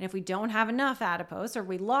adipose. And if we don't have enough adipose or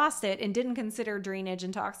we lost it and didn't consider drainage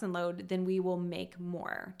and toxin load, then we will make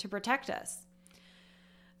more to protect us.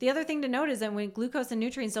 The other thing to note is that when glucose and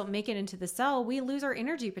nutrients don't make it into the cell, we lose our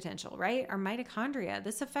energy potential, right? Our mitochondria.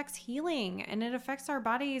 This affects healing and it affects our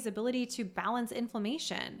body's ability to balance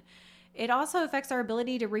inflammation. It also affects our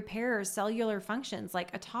ability to repair cellular functions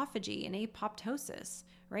like autophagy and apoptosis,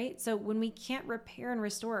 right? So when we can't repair and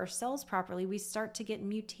restore our cells properly, we start to get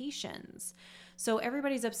mutations. So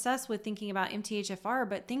everybody's obsessed with thinking about MTHFR,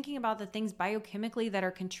 but thinking about the things biochemically that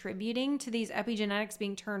are contributing to these epigenetics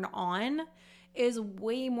being turned on is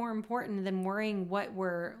way more important than worrying what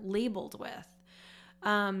we're labeled with.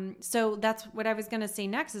 So that's what I was going to say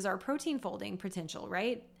next is our protein folding potential,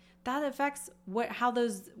 right? that affects what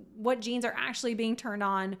genes are actually being turned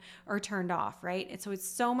on or turned off, right? And so it's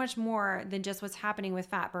so much more than just what's happening with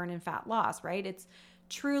fat burn and fat loss, right? It's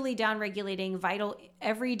truly downregulating vital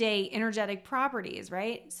everyday energetic properties,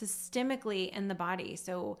 right? Systemically in the body.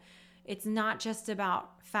 So it's not just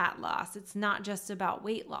about fat loss. It's not just about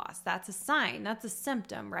weight loss. That's a sign. That's a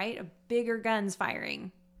symptom, right? A bigger guns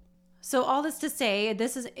firing. So all this to say,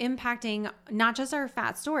 this is impacting not just our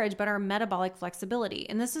fat storage, but our metabolic flexibility.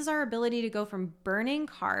 And this is our ability to go from burning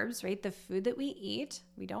carbs, right? The food that we eat.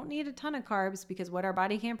 We don't need a ton of carbs because what our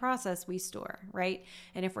body can't process, we store, right?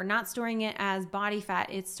 And if we're not storing it as body fat,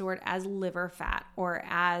 it's stored as liver fat or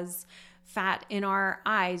as fat in our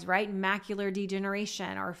eyes, right? Macular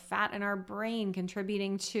degeneration, or fat in our brain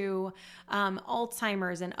contributing to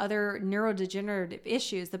Alzheimer's and other neurodegenerative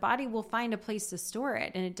issues. The body will find a place to store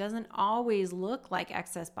it, and it doesn't always look like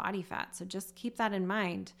excess body fat. So just keep that in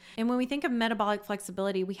mind. And when we think of metabolic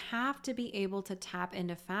flexibility, we have to be able to tap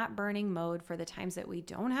into fat burning mode for the times that we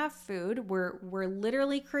don't have food. We're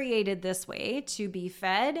literally created this way to be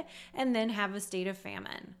fed and then have a state of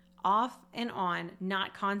famine. Off and on,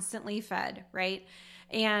 not constantly fed, right?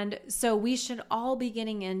 And so we should all be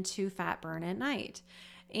getting into fat burn at night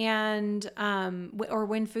and or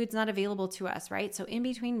when food's not available to us, right? So in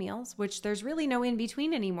between meals, which there's really no in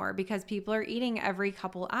between anymore because people are eating every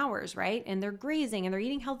couple hours, right? And they're grazing and they're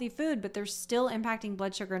eating healthy food, but they're still impacting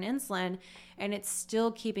blood sugar and insulin, and it's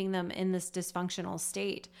still keeping them in this dysfunctional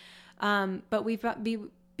state. But we've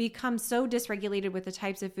become so dysregulated with the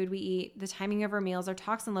types of food we eat, the timing of our meals, our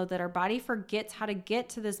toxin load, that our body forgets how to get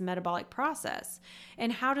to this metabolic process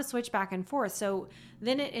and how to switch back and forth. So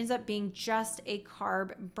then it ends up being just a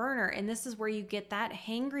carb burner. And this is where you get that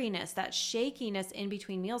hangriness, that shakiness in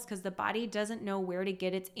between meals, because the body doesn't know where to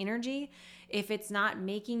get its energy if it's not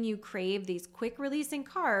making you crave these quick releasing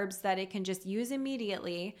carbs that it can just use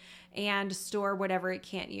immediately and store whatever it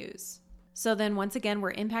can't use. So then once again,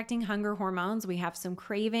 we're impacting hunger hormones. We have some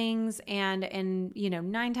cravings and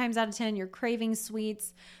 9 times out of 10, you're craving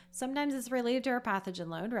sweets. Sometimes it's related to our pathogen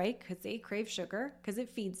load, right? Because they crave sugar because it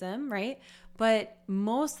feeds them, right? But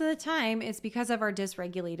most of the time it's because of our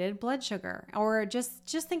dysregulated blood sugar, or just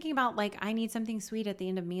thinking about like, I need something sweet at the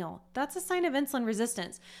end of meal. That's a sign of insulin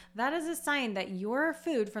resistance. That is a sign that your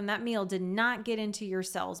food from that meal did not get into your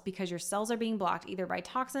cells because your cells are being blocked either by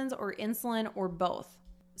toxins or insulin or both.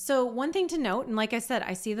 So one thing to note, and like I said,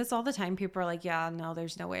 I see this all the time. People are like, yeah, no,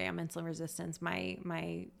 there's no way I'm insulin resistant.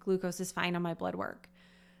 My glucose is fine on my blood work.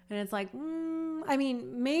 And it's like,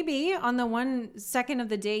 maybe on the 1 second of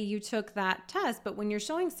the day you took that test, but when you're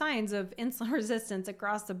showing signs of insulin resistance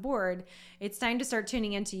across the board, it's time to start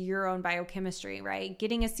tuning into your own biochemistry, right?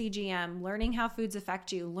 Getting a CGM, learning how foods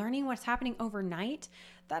affect you, learning what's happening overnight.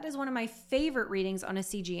 That is one of my favorite readings on a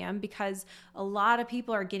CGM because a lot of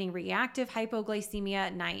people are getting reactive hypoglycemia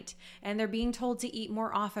at night and they're being told to eat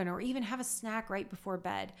more often or even have a snack right before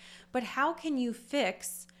bed. But how can you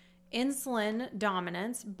fix insulin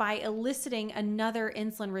dominance by eliciting another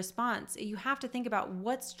insulin response? You have to think about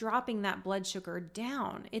what's dropping that blood sugar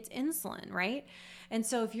down. It's insulin, right? And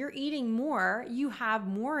so if you're eating more, you have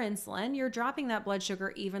more insulin, you're dropping that blood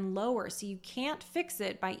sugar even lower. So you can't fix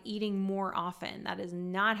it by eating more often. That is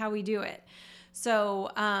not how we do it. So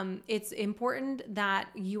it's important that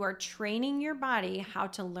you are training your body how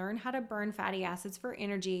to learn how to burn fatty acids for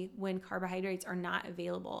energy when carbohydrates are not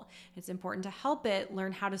available. It's important to help it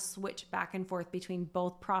learn how to switch back and forth between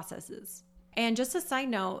both processes. And just a side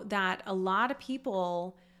note that a lot of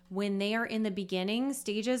people, when they are in the beginning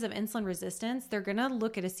stages of insulin resistance, they're going to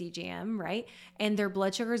look at a CGM, right? And their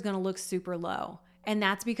blood sugar is going to look super low. And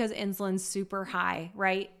that's because insulin's super high,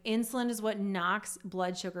 right? Insulin is what knocks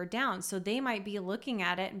blood sugar down. So they might be looking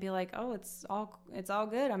at it and be like, oh, it's all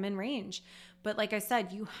good. I'm in range. But like I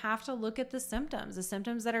said, you have to look at the symptoms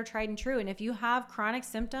that are tried and true. And if you have chronic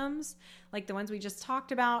symptoms, like the ones we just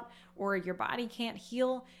talked about, or your body can't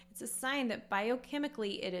heal, it's a sign that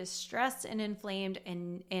biochemically it is stressed and inflamed,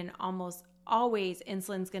 and almost always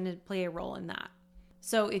insulin's going to play a role in that.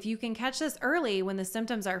 So if you can catch this early when the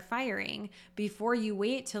symptoms are firing, before you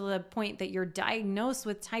wait till the point that you're diagnosed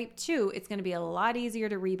with type 2, it's going to be a lot easier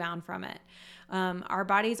to rebound from it. Our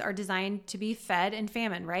bodies are designed to be fed and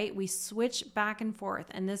famine, right? We switch back and forth.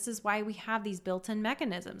 And this is why we have these built-in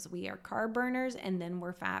mechanisms. We are carb burners and then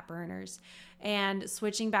we're fat burners. And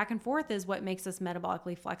switching back and forth is what makes us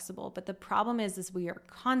metabolically flexible. But the problem is we are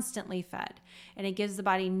constantly fed, and it gives the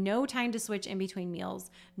body no time to switch in between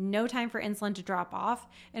meals, no time for insulin to drop off.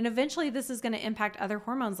 And eventually this is going to impact other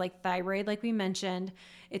hormones like thyroid, like we mentioned.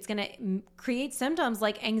 It's going to create symptoms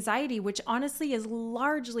like anxiety, which honestly is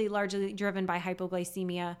largely driven by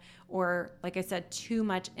hypoglycemia or, like I said, too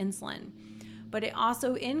much insulin. But it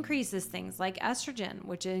also increases things like estrogen,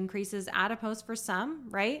 which increases adipose for some,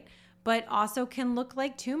 right? But also can look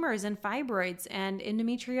like tumors and fibroids and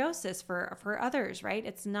endometriosis for others, right?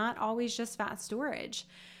 It's not always just fat storage.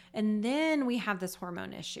 And then we have this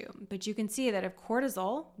hormone issue. But you can see that if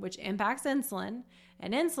cortisol, which impacts insulin,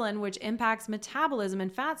 and insulin, which impacts metabolism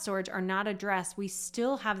and fat storage, are not addressed, we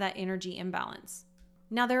still have that energy imbalance.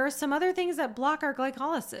 Now, there are some other things that block our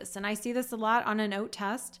glycolysis, and I see this a lot on an OAT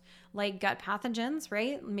test, like gut pathogens,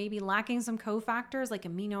 right? Maybe lacking some cofactors like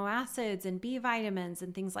amino acids and B vitamins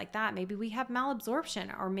and things like that. Maybe we have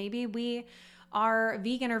malabsorption, or maybe we are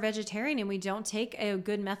vegan or vegetarian and we don't take a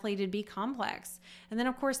good methylated B complex. And then,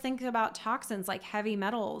 of course, think about toxins like heavy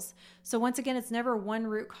metals. So once again, it's never one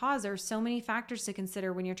root cause. There's so many factors to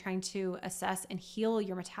consider when you're trying to assess and heal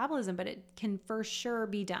your metabolism, but it can for sure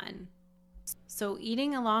be done. So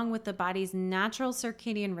eating along with the body's natural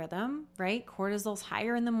circadian rhythm, right? Cortisol's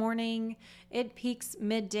higher in the morning, it peaks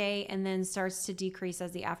midday and then starts to decrease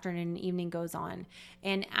as the afternoon and evening goes on.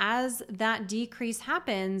 And as that decrease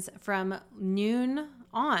happens from noon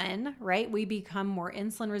on, right, we become more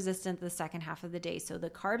insulin resistant the second half of the day. So the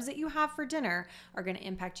carbs that you have for dinner are going to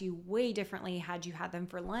impact you way differently had you had them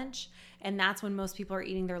for lunch. And that's when most people are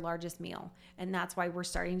eating their largest meal. And that's why we're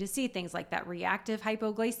starting to see things like that reactive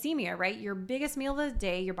hypoglycemia, right? Your biggest meal of the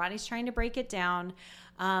day, your body's trying to break it down.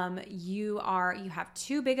 You have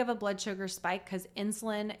too big of a blood sugar spike because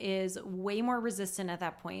insulin is way more resistant at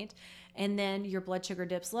that point. And then your blood sugar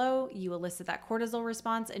dips low, you elicit that cortisol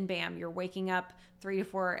response, and bam, you're waking up 3 to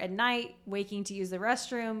 4 at night, waking to use the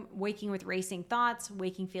restroom, waking with racing thoughts,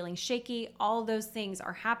 waking feeling shaky. All those things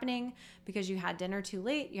are happening because you had dinner too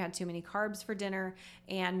late, you had too many carbs for dinner,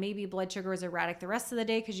 and maybe blood sugar was erratic the rest of the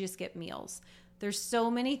day because you skipped meals. There's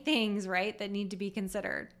so many things, right, that need to be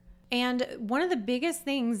considered. And one of the biggest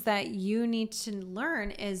things that you need to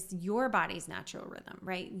learn is your body's natural rhythm,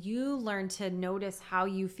 right? You learn to notice how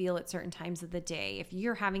you feel at certain times of the day. If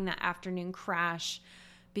you're having that afternoon crash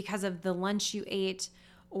because of the lunch you ate,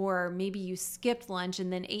 or maybe you skipped lunch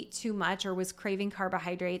and then ate too much or was craving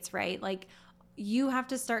carbohydrates, right? Like, you have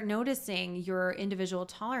to start noticing your individual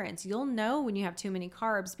tolerance. You'll know when you have too many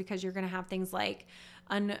carbs because you're going to have things like,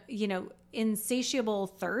 insatiable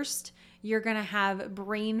thirst. You're going to have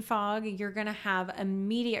brain fog. You're going to have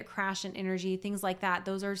immediate crash in energy, things like that.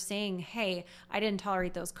 Those are saying, hey, I didn't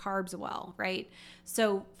tolerate those carbs well, right?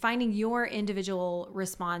 So finding your individual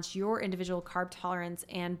response, your individual carb tolerance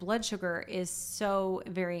and blood sugar is so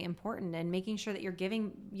very important, and making sure that you're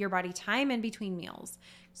giving your body time in between meals,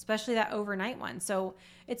 especially that overnight one. So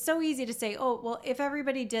it's so easy to say, oh, well, if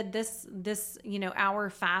everybody did this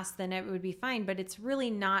hour fast, then it would be fine. But it's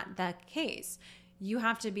really not the case. You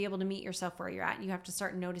have to be able to meet yourself where you're at. You have to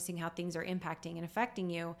start noticing how things are impacting and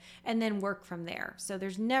affecting you, and then work from there. So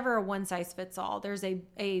there's never a one size fits all. There's a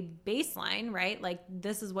baseline, right? Like,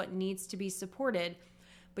 this is what needs to be supported,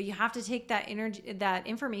 but you have to take that energy, that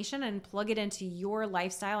information, and plug it into your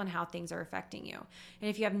lifestyle and how things are affecting you. And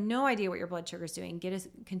if you have no idea what your blood sugar is doing, get a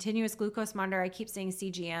continuous glucose monitor. I keep saying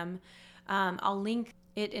CGM. I'll link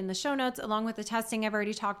it in the show notes, along with the testing I've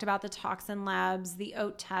already talked about, the toxin labs, the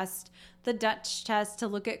OAT test, the Dutch test to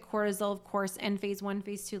look at cortisol, of course, and phase 1,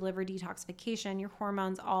 phase 2 liver detoxification, your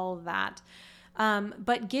hormones, all of that.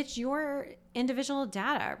 But get your individual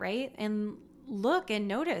data, right? And look and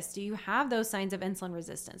notice, do you have those signs of insulin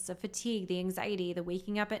resistance, the fatigue, the anxiety, the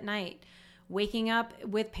waking up at night, waking up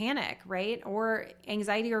with panic, right? Or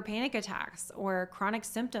anxiety or panic attacks, or chronic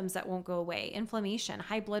symptoms that won't go away, inflammation,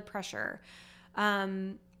 high blood pressure,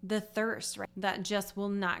 the thirst, right, that just will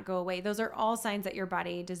not go away. Those are all signs that your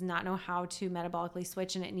body does not know how to metabolically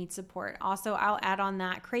switch, and it needs support. Also, I'll add on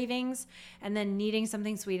that cravings and then needing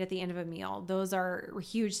something sweet at the end of a meal. Those are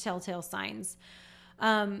huge telltale signs.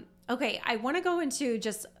 Okay, I want to go into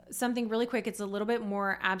just something really quick. It's a little bit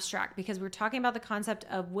more abstract because we're talking about the concept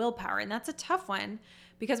of willpower, and that's a tough one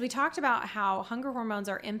because we talked about how hunger hormones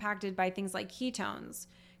are impacted by things like ketones.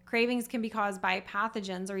 Cravings can be caused by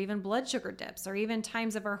pathogens or even blood sugar dips, or even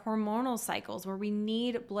times of our hormonal cycles where we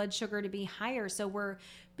need blood sugar to be higher. So we're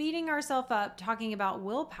beating ourselves up talking about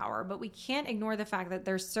willpower, but we can't ignore the fact that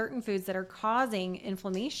there's certain foods that are causing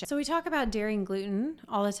inflammation. So we talk about dairy and gluten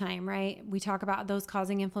all the time, right? We talk about those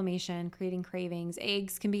causing inflammation, creating cravings.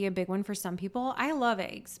 Eggs can be a big one for some people. I love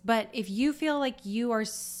eggs, but if you feel like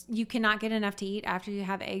you cannot get enough to eat after you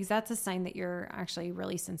have eggs, that's a sign that you're actually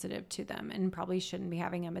really sensitive to them and probably shouldn't be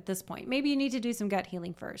having them at this point. Maybe you need to do some gut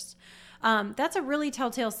healing first. That's a really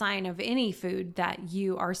telltale sign of any food that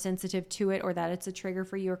you are sensitive to it or that it's a trigger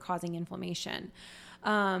for you or causing inflammation.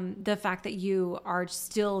 The fact that you are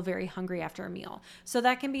still very hungry after a meal. So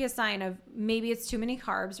that can be a sign of maybe it's too many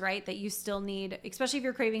carbs, right? That you still need, especially if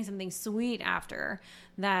you're craving something sweet after,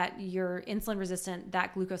 that you're insulin resistant,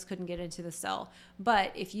 that glucose couldn't get into the cell.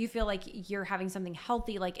 But if you feel like you're having something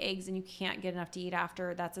healthy like eggs and you can't get enough to eat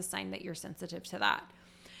after, that's a sign that you're sensitive to that.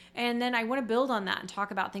 And then I want to build on that and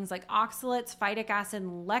talk about things like oxalates, phytic acid,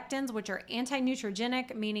 and lectins, which are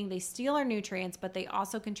anti-nutrigenic, meaning they steal our nutrients, but they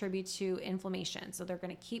also contribute to inflammation. So they're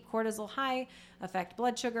going to keep cortisol high, affect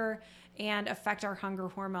blood sugar, and affect our hunger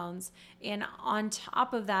hormones. And on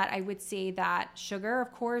top of that, I would say that sugar,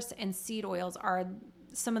 of course, and seed oils are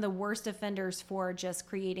some of the worst offenders for just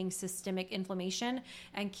creating systemic inflammation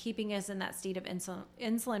and keeping us in that state of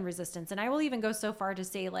insulin resistance. And I will even go so far to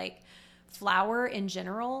say, like, flour in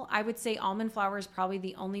general, I would say almond flour is probably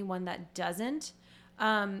the only one that doesn't.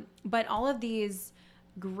 But all of these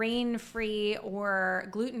grain-free or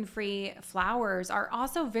gluten-free flours are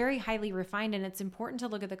also very highly refined, and it's important to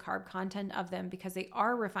look at the carb content of them because they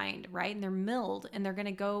are refined, right? And they're milled, and they're going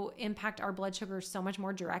to go impact our blood sugar so much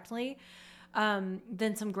more directly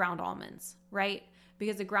than some ground almonds, right?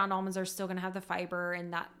 Because the ground almonds are still going to have the fiber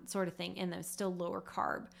and that sort of thing in them, still lower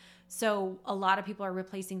carb. So a lot of people are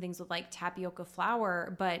replacing things with like tapioca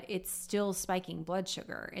flour, but it's still spiking blood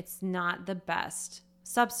sugar. It's not the best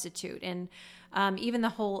substitute. And even the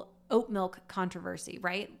whole oat milk controversy,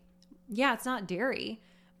 right? Yeah, it's not dairy,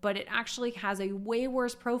 but it actually has a way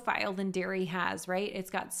worse profile than dairy has, right? It's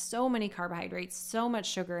got so many carbohydrates, so much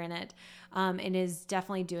sugar in it, and is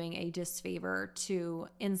definitely doing a disfavor to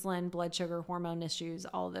insulin, blood sugar, hormone issues,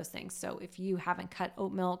 all of those things. So if you haven't cut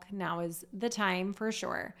oat milk, now is the time for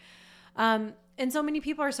sure. And so many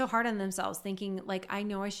people are so hard on themselves thinking like, I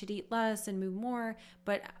know I should eat less and move more.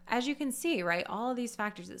 But as you can see, right, all of these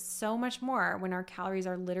factors is so much more when our calories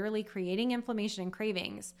are literally creating inflammation and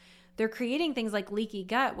cravings. They're creating things like leaky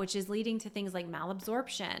gut, which is leading to things like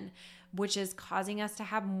malabsorption, which is causing us to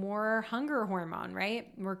have more hunger hormone, right?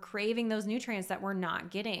 We're craving those nutrients that we're not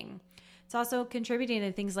getting. It's also contributing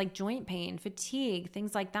to things like joint pain, fatigue,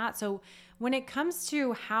 things like that. So when it comes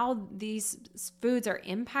to how these foods are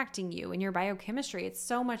impacting you and your biochemistry, it's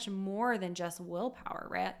so much more than just willpower,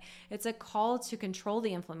 right? It's a call to control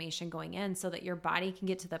the inflammation going in so that your body can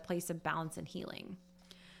get to that place of balance and healing.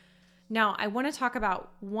 Now, I want to talk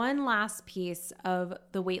about one last piece of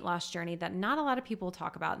the weight loss journey that not a lot of people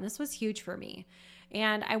talk about, and this was huge for me.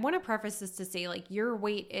 And I want to preface this to say, like, your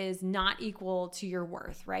weight is not equal to your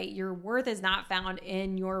worth, right? Your worth is not found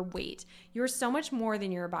in your weight. You're so much more than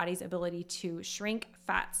your body's ability to shrink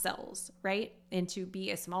fat cells, right? And to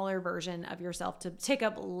be a smaller version of yourself, to take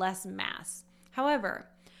up less mass. However,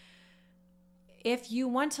 if you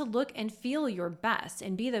want to look and feel your best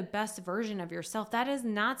and be the best version of yourself, that is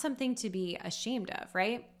not something to be ashamed of,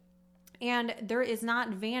 right? And there is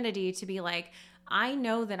not vanity to be like, I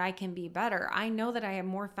know that I can be better. I know that I have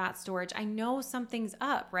more fat storage. I know something's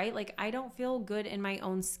up, right? Like, I don't feel good in my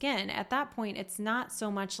own skin. At that point, it's not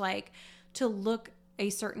so much like to look a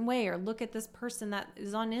certain way or look at this person that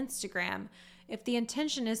is on Instagram. If the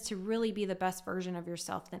intention is to really be the best version of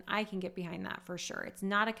yourself, then I can get behind that for sure. It's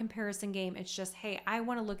not a comparison game. It's just, hey, I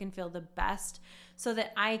want to look and feel the best so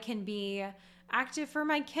that I can be active for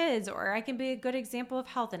my kids, or I can be a good example of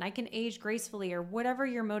health, and I can age gracefully, or whatever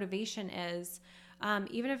your motivation is.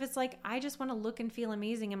 Even if it's like, I just want to look and feel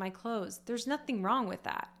amazing in my clothes, there's nothing wrong with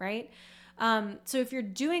that, right? So if you're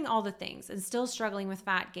doing all the things and still struggling with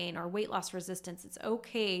fat gain or weight loss resistance, it's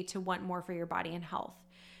okay to want more for your body and health.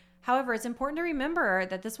 However, it's important to remember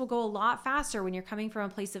that this will go a lot faster when you're coming from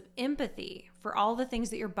a place of empathy for all the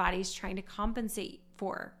things that your body's trying to compensate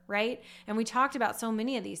for, right? And we talked about so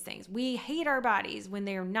many of these things. We hate our bodies when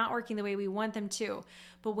they're not working the way we want them to.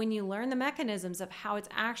 But when you learn the mechanisms of how it's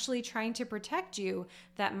actually trying to protect you,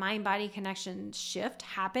 that mind-body connection shift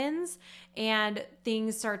happens and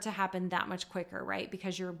things start to happen that much quicker, right?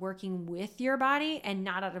 Because you're working with your body and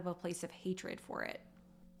not out of a place of hatred for it.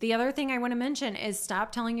 The other thing I want to mention is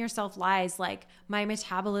stop telling yourself lies like my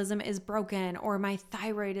metabolism is broken, or my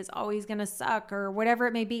thyroid is always going to suck, or whatever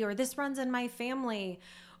it may be, or this runs in my family,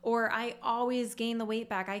 or I always gain the weight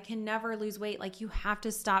back. I can never lose weight. Like, you have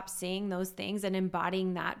to stop saying those things and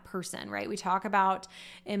embodying that person, right? We talk about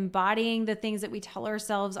embodying the things that we tell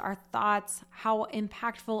ourselves, our thoughts, how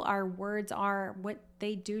impactful our words are, what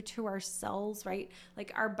they do to our cells, right?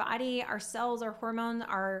 Like our body, our cells, our hormones,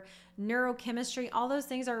 our neurochemistry, all those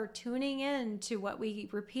things are tuning in to what we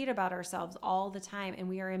repeat about ourselves all the time. And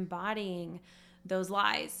we are embodying those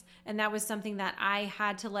lies. And that was something that I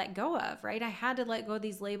had to let go of, right? I had to let go of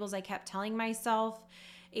these labels I kept telling myself.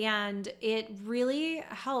 And it really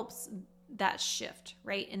helps that shift,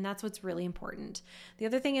 right? And that's what's really important. The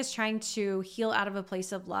other thing is trying to heal out of a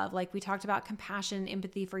place of love. Like we talked about compassion,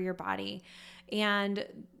 empathy for your body. And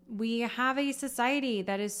we have a society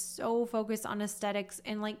that is so focused on aesthetics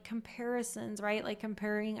and like comparisons, right? Like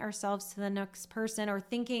comparing ourselves to the next person or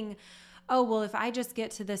thinking, oh, well, if I just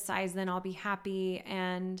get to this size, then I'll be happy.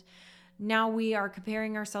 And now we are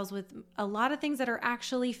comparing ourselves with a lot of things that are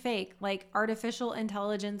actually fake, like artificial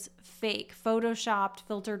intelligence, fake, photoshopped,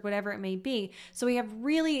 filtered, whatever it may be. So we have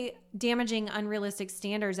really damaging, unrealistic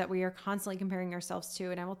standards that we are constantly comparing ourselves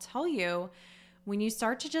to. And I will tell you, when you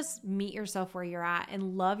start to just meet yourself where you're at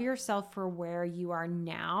and love yourself for where you are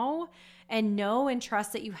now and know and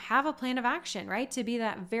trust that you have a plan of action, right? To be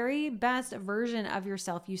that very best version of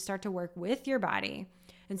yourself, you start to work with your body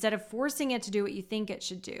instead of forcing it to do what you think it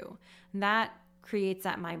should do. And that creates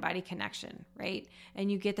that mind-body connection, right?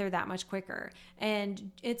 And you get there that much quicker.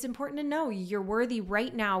 And it's important to know you're worthy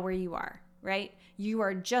right now where you are, right? You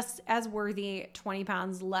are just as worthy 20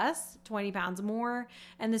 pounds less, 20 pounds more.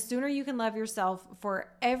 And the sooner you can love yourself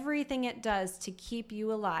for everything it does to keep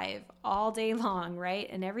you alive all day long, right?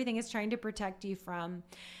 And everything it's trying to protect you from.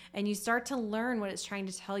 And you start to learn what it's trying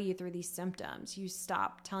to tell you through these symptoms. You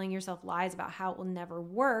stop telling yourself lies about how it will never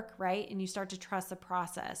work, right? And you start to trust the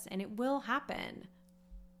process, and it will happen.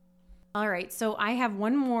 All right, so I have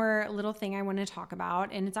one more little thing I want to talk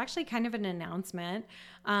about, and it's actually kind of an announcement.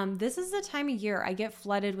 This is the time of year I get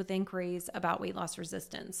flooded with inquiries about weight loss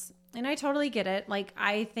resistance. And I totally get it. Like,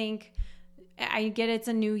 I think I get it's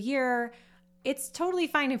a new year. It's totally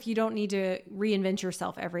fine if you don't need to reinvent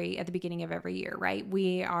yourself at the beginning of every year, right?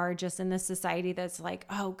 We are just in this society that's like,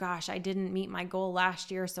 oh gosh, I didn't meet my goal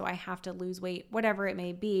last year, so I have to lose weight, whatever it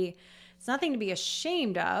may be. It's nothing to be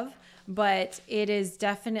ashamed of, but it is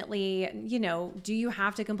definitely, do you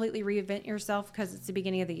have to completely reinvent yourself because it's the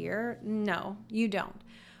beginning of the year? No, you don't.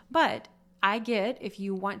 But I get if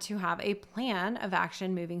you want to have a plan of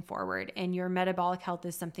action moving forward and your metabolic health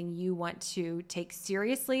is something you want to take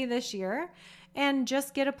seriously this year and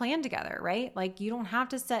just get a plan together, right? Like you don't have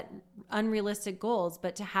to set unrealistic goals,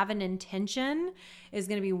 but to have an intention is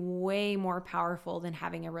going to be way more powerful than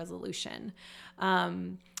having a resolution.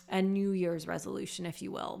 A New Year's resolution, if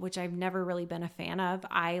you will, which I've never really been a fan of.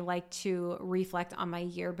 I like to reflect on my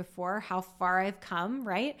year before, how far I've come,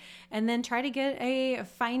 right? And then try to get a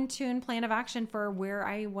fine-tuned plan of action for where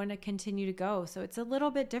I want to continue to go. So it's a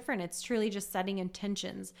little bit different. It's truly just setting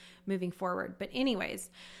intentions moving forward. But anyways,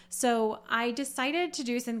 so I decided to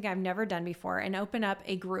do something I've never done before and open up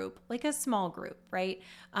a group, like a small group, right?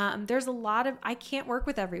 There's a lot of, I can't work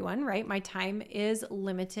with everyone, right? My time is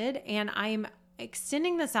limited, and I'm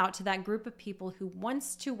extending this out to that group of people who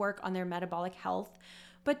wants to work on their metabolic health,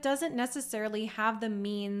 but doesn't necessarily have the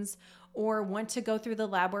means or want to go through the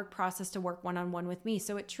lab work process to work one-on-one with me.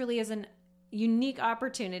 So it truly is an unique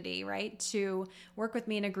opportunity, right, to work with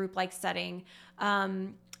me in a group-like setting,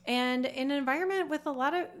 and in an environment with a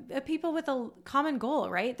lot of people with a common goal,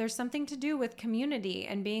 right? There's something to do with community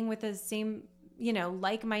and being with the same,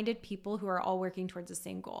 like-minded people who are all working towards the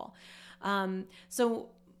same goal. So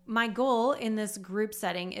my goal in this group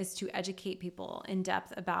setting is to educate people in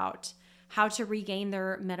depth about how to regain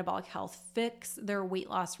their metabolic health, fix their weight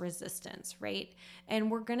loss resistance, right? And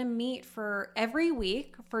we're going to meet for every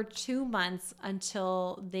week for 2 months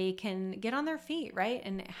until they can get on their feet, right?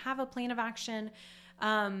 And have a plan of action.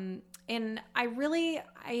 And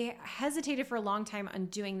I hesitated for a long time on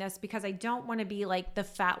doing this because I don't want to be like the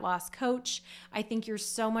fat loss coach. I think you're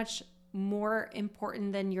so much more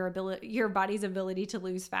important than your body's ability to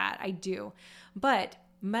lose fat. I do. But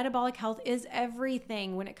metabolic health is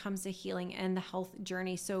everything when it comes to healing and the health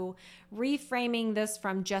journey. So reframing this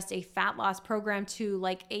from just a fat loss program to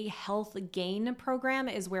like a health gain program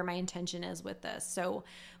is where my intention is with this. So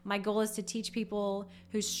my goal is to teach people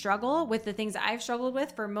who struggle with the things I've struggled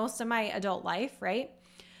with for most of my adult life, right?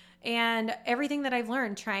 And everything that I've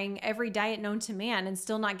learned trying every diet known to man and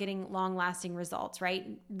still not getting long-lasting results, right?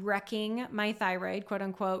 Wrecking my thyroid, quote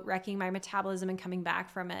unquote, wrecking my metabolism and coming back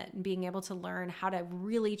from it and being able to learn how to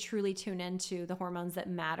really, truly tune into the hormones that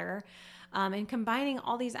matter. And combining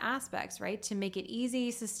all these aspects, right, to make it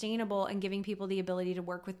easy, sustainable, and giving people the ability to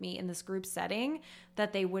work with me in this group setting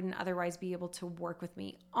that they wouldn't otherwise be able to work with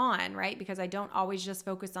me on, right? Because I don't always just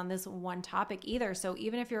focus on this one topic either. So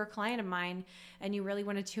even if you're a client of mine and you really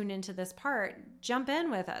want to tune into this part, jump in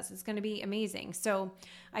with us. It's going to be amazing. So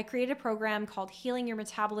I created a program called Healing Your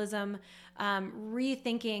Metabolism.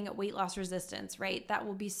 rethinking weight loss resistance, right? That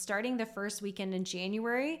will be starting the first weekend in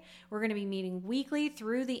January. We're going to be meeting weekly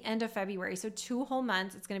through the end of February. So 2 whole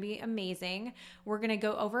months. It's going to be amazing. We're going to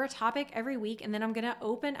go over a topic every week, and then I'm going to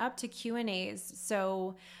open up to Q&As.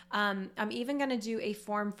 So I'm even going to do a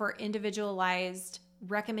form for individualized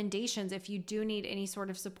recommendations if you do need any sort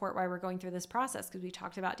of support while we're going through this process, because we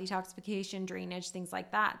talked about detoxification, drainage, things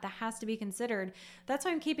like that. That has to be considered. That's why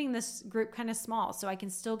I'm keeping this group kind of small, so I can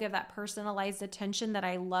still give that personalized attention that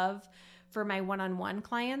I love for my one-on-one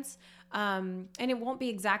clients. And it won't be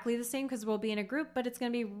exactly the same because we'll be in a group, but it's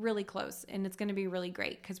going to be really close and it's going to be really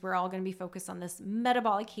great because we're all going to be focused on this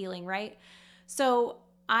metabolic healing, right? So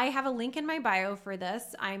I have a link in my bio for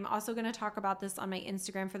this. I'm also going to talk about this on my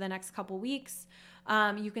Instagram for the next couple weeks.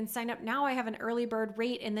 You can sign up now. I have an early bird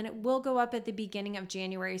rate, and then it will go up at the beginning of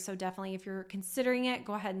January. So definitely, if you're considering it,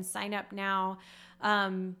 go ahead and sign up now.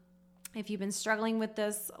 If you've been struggling with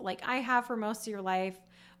this like I have for most of your life,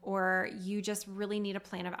 or you just really need a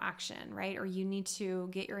plan of action, right? Or you need to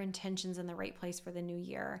get your intentions in the right place for the new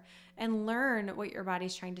year and learn what your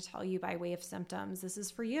body's trying to tell you by way of symptoms. This is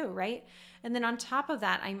for you, right? And then on top of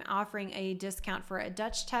that, I'm offering a discount for a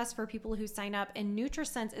Dutch test for people who sign up, and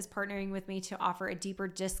NutriSense is partnering with me to offer a deeper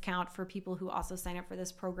discount for people who also sign up for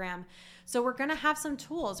this program. So we're going to have some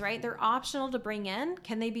tools, right? They're optional to bring in.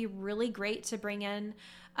 Can they be really great to bring in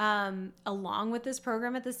along with this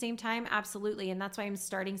program at the same time? Absolutely. And that's why I'm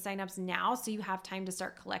starting signups now, so you have time to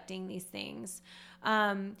start collecting these things.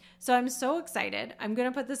 So I'm so excited. I'm going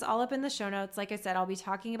to put this all up in the show notes. Like I said, I'll be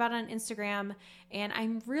talking about it on Instagram, and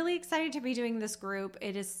I'm really excited to be doing this group.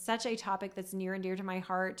 It is such a topic that's near and dear to my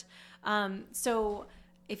heart. So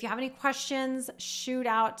if you have any questions, shoot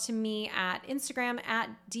out to me at Instagram at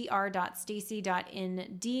dr.stacy.nd.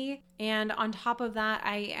 And on top of that,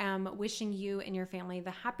 I am wishing you and your family the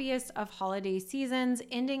happiest of holiday seasons,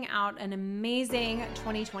 ending out an amazing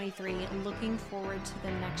 2023, looking forward to the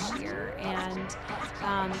next year. And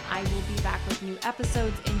I will be back with new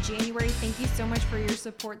episodes in January. Thank you so much for your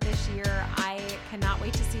support this year. I cannot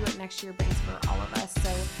wait to see what next year brings for all of us. So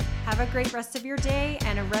have a great rest of your day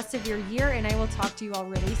and a rest of your year, and I will talk to you all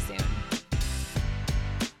really soon.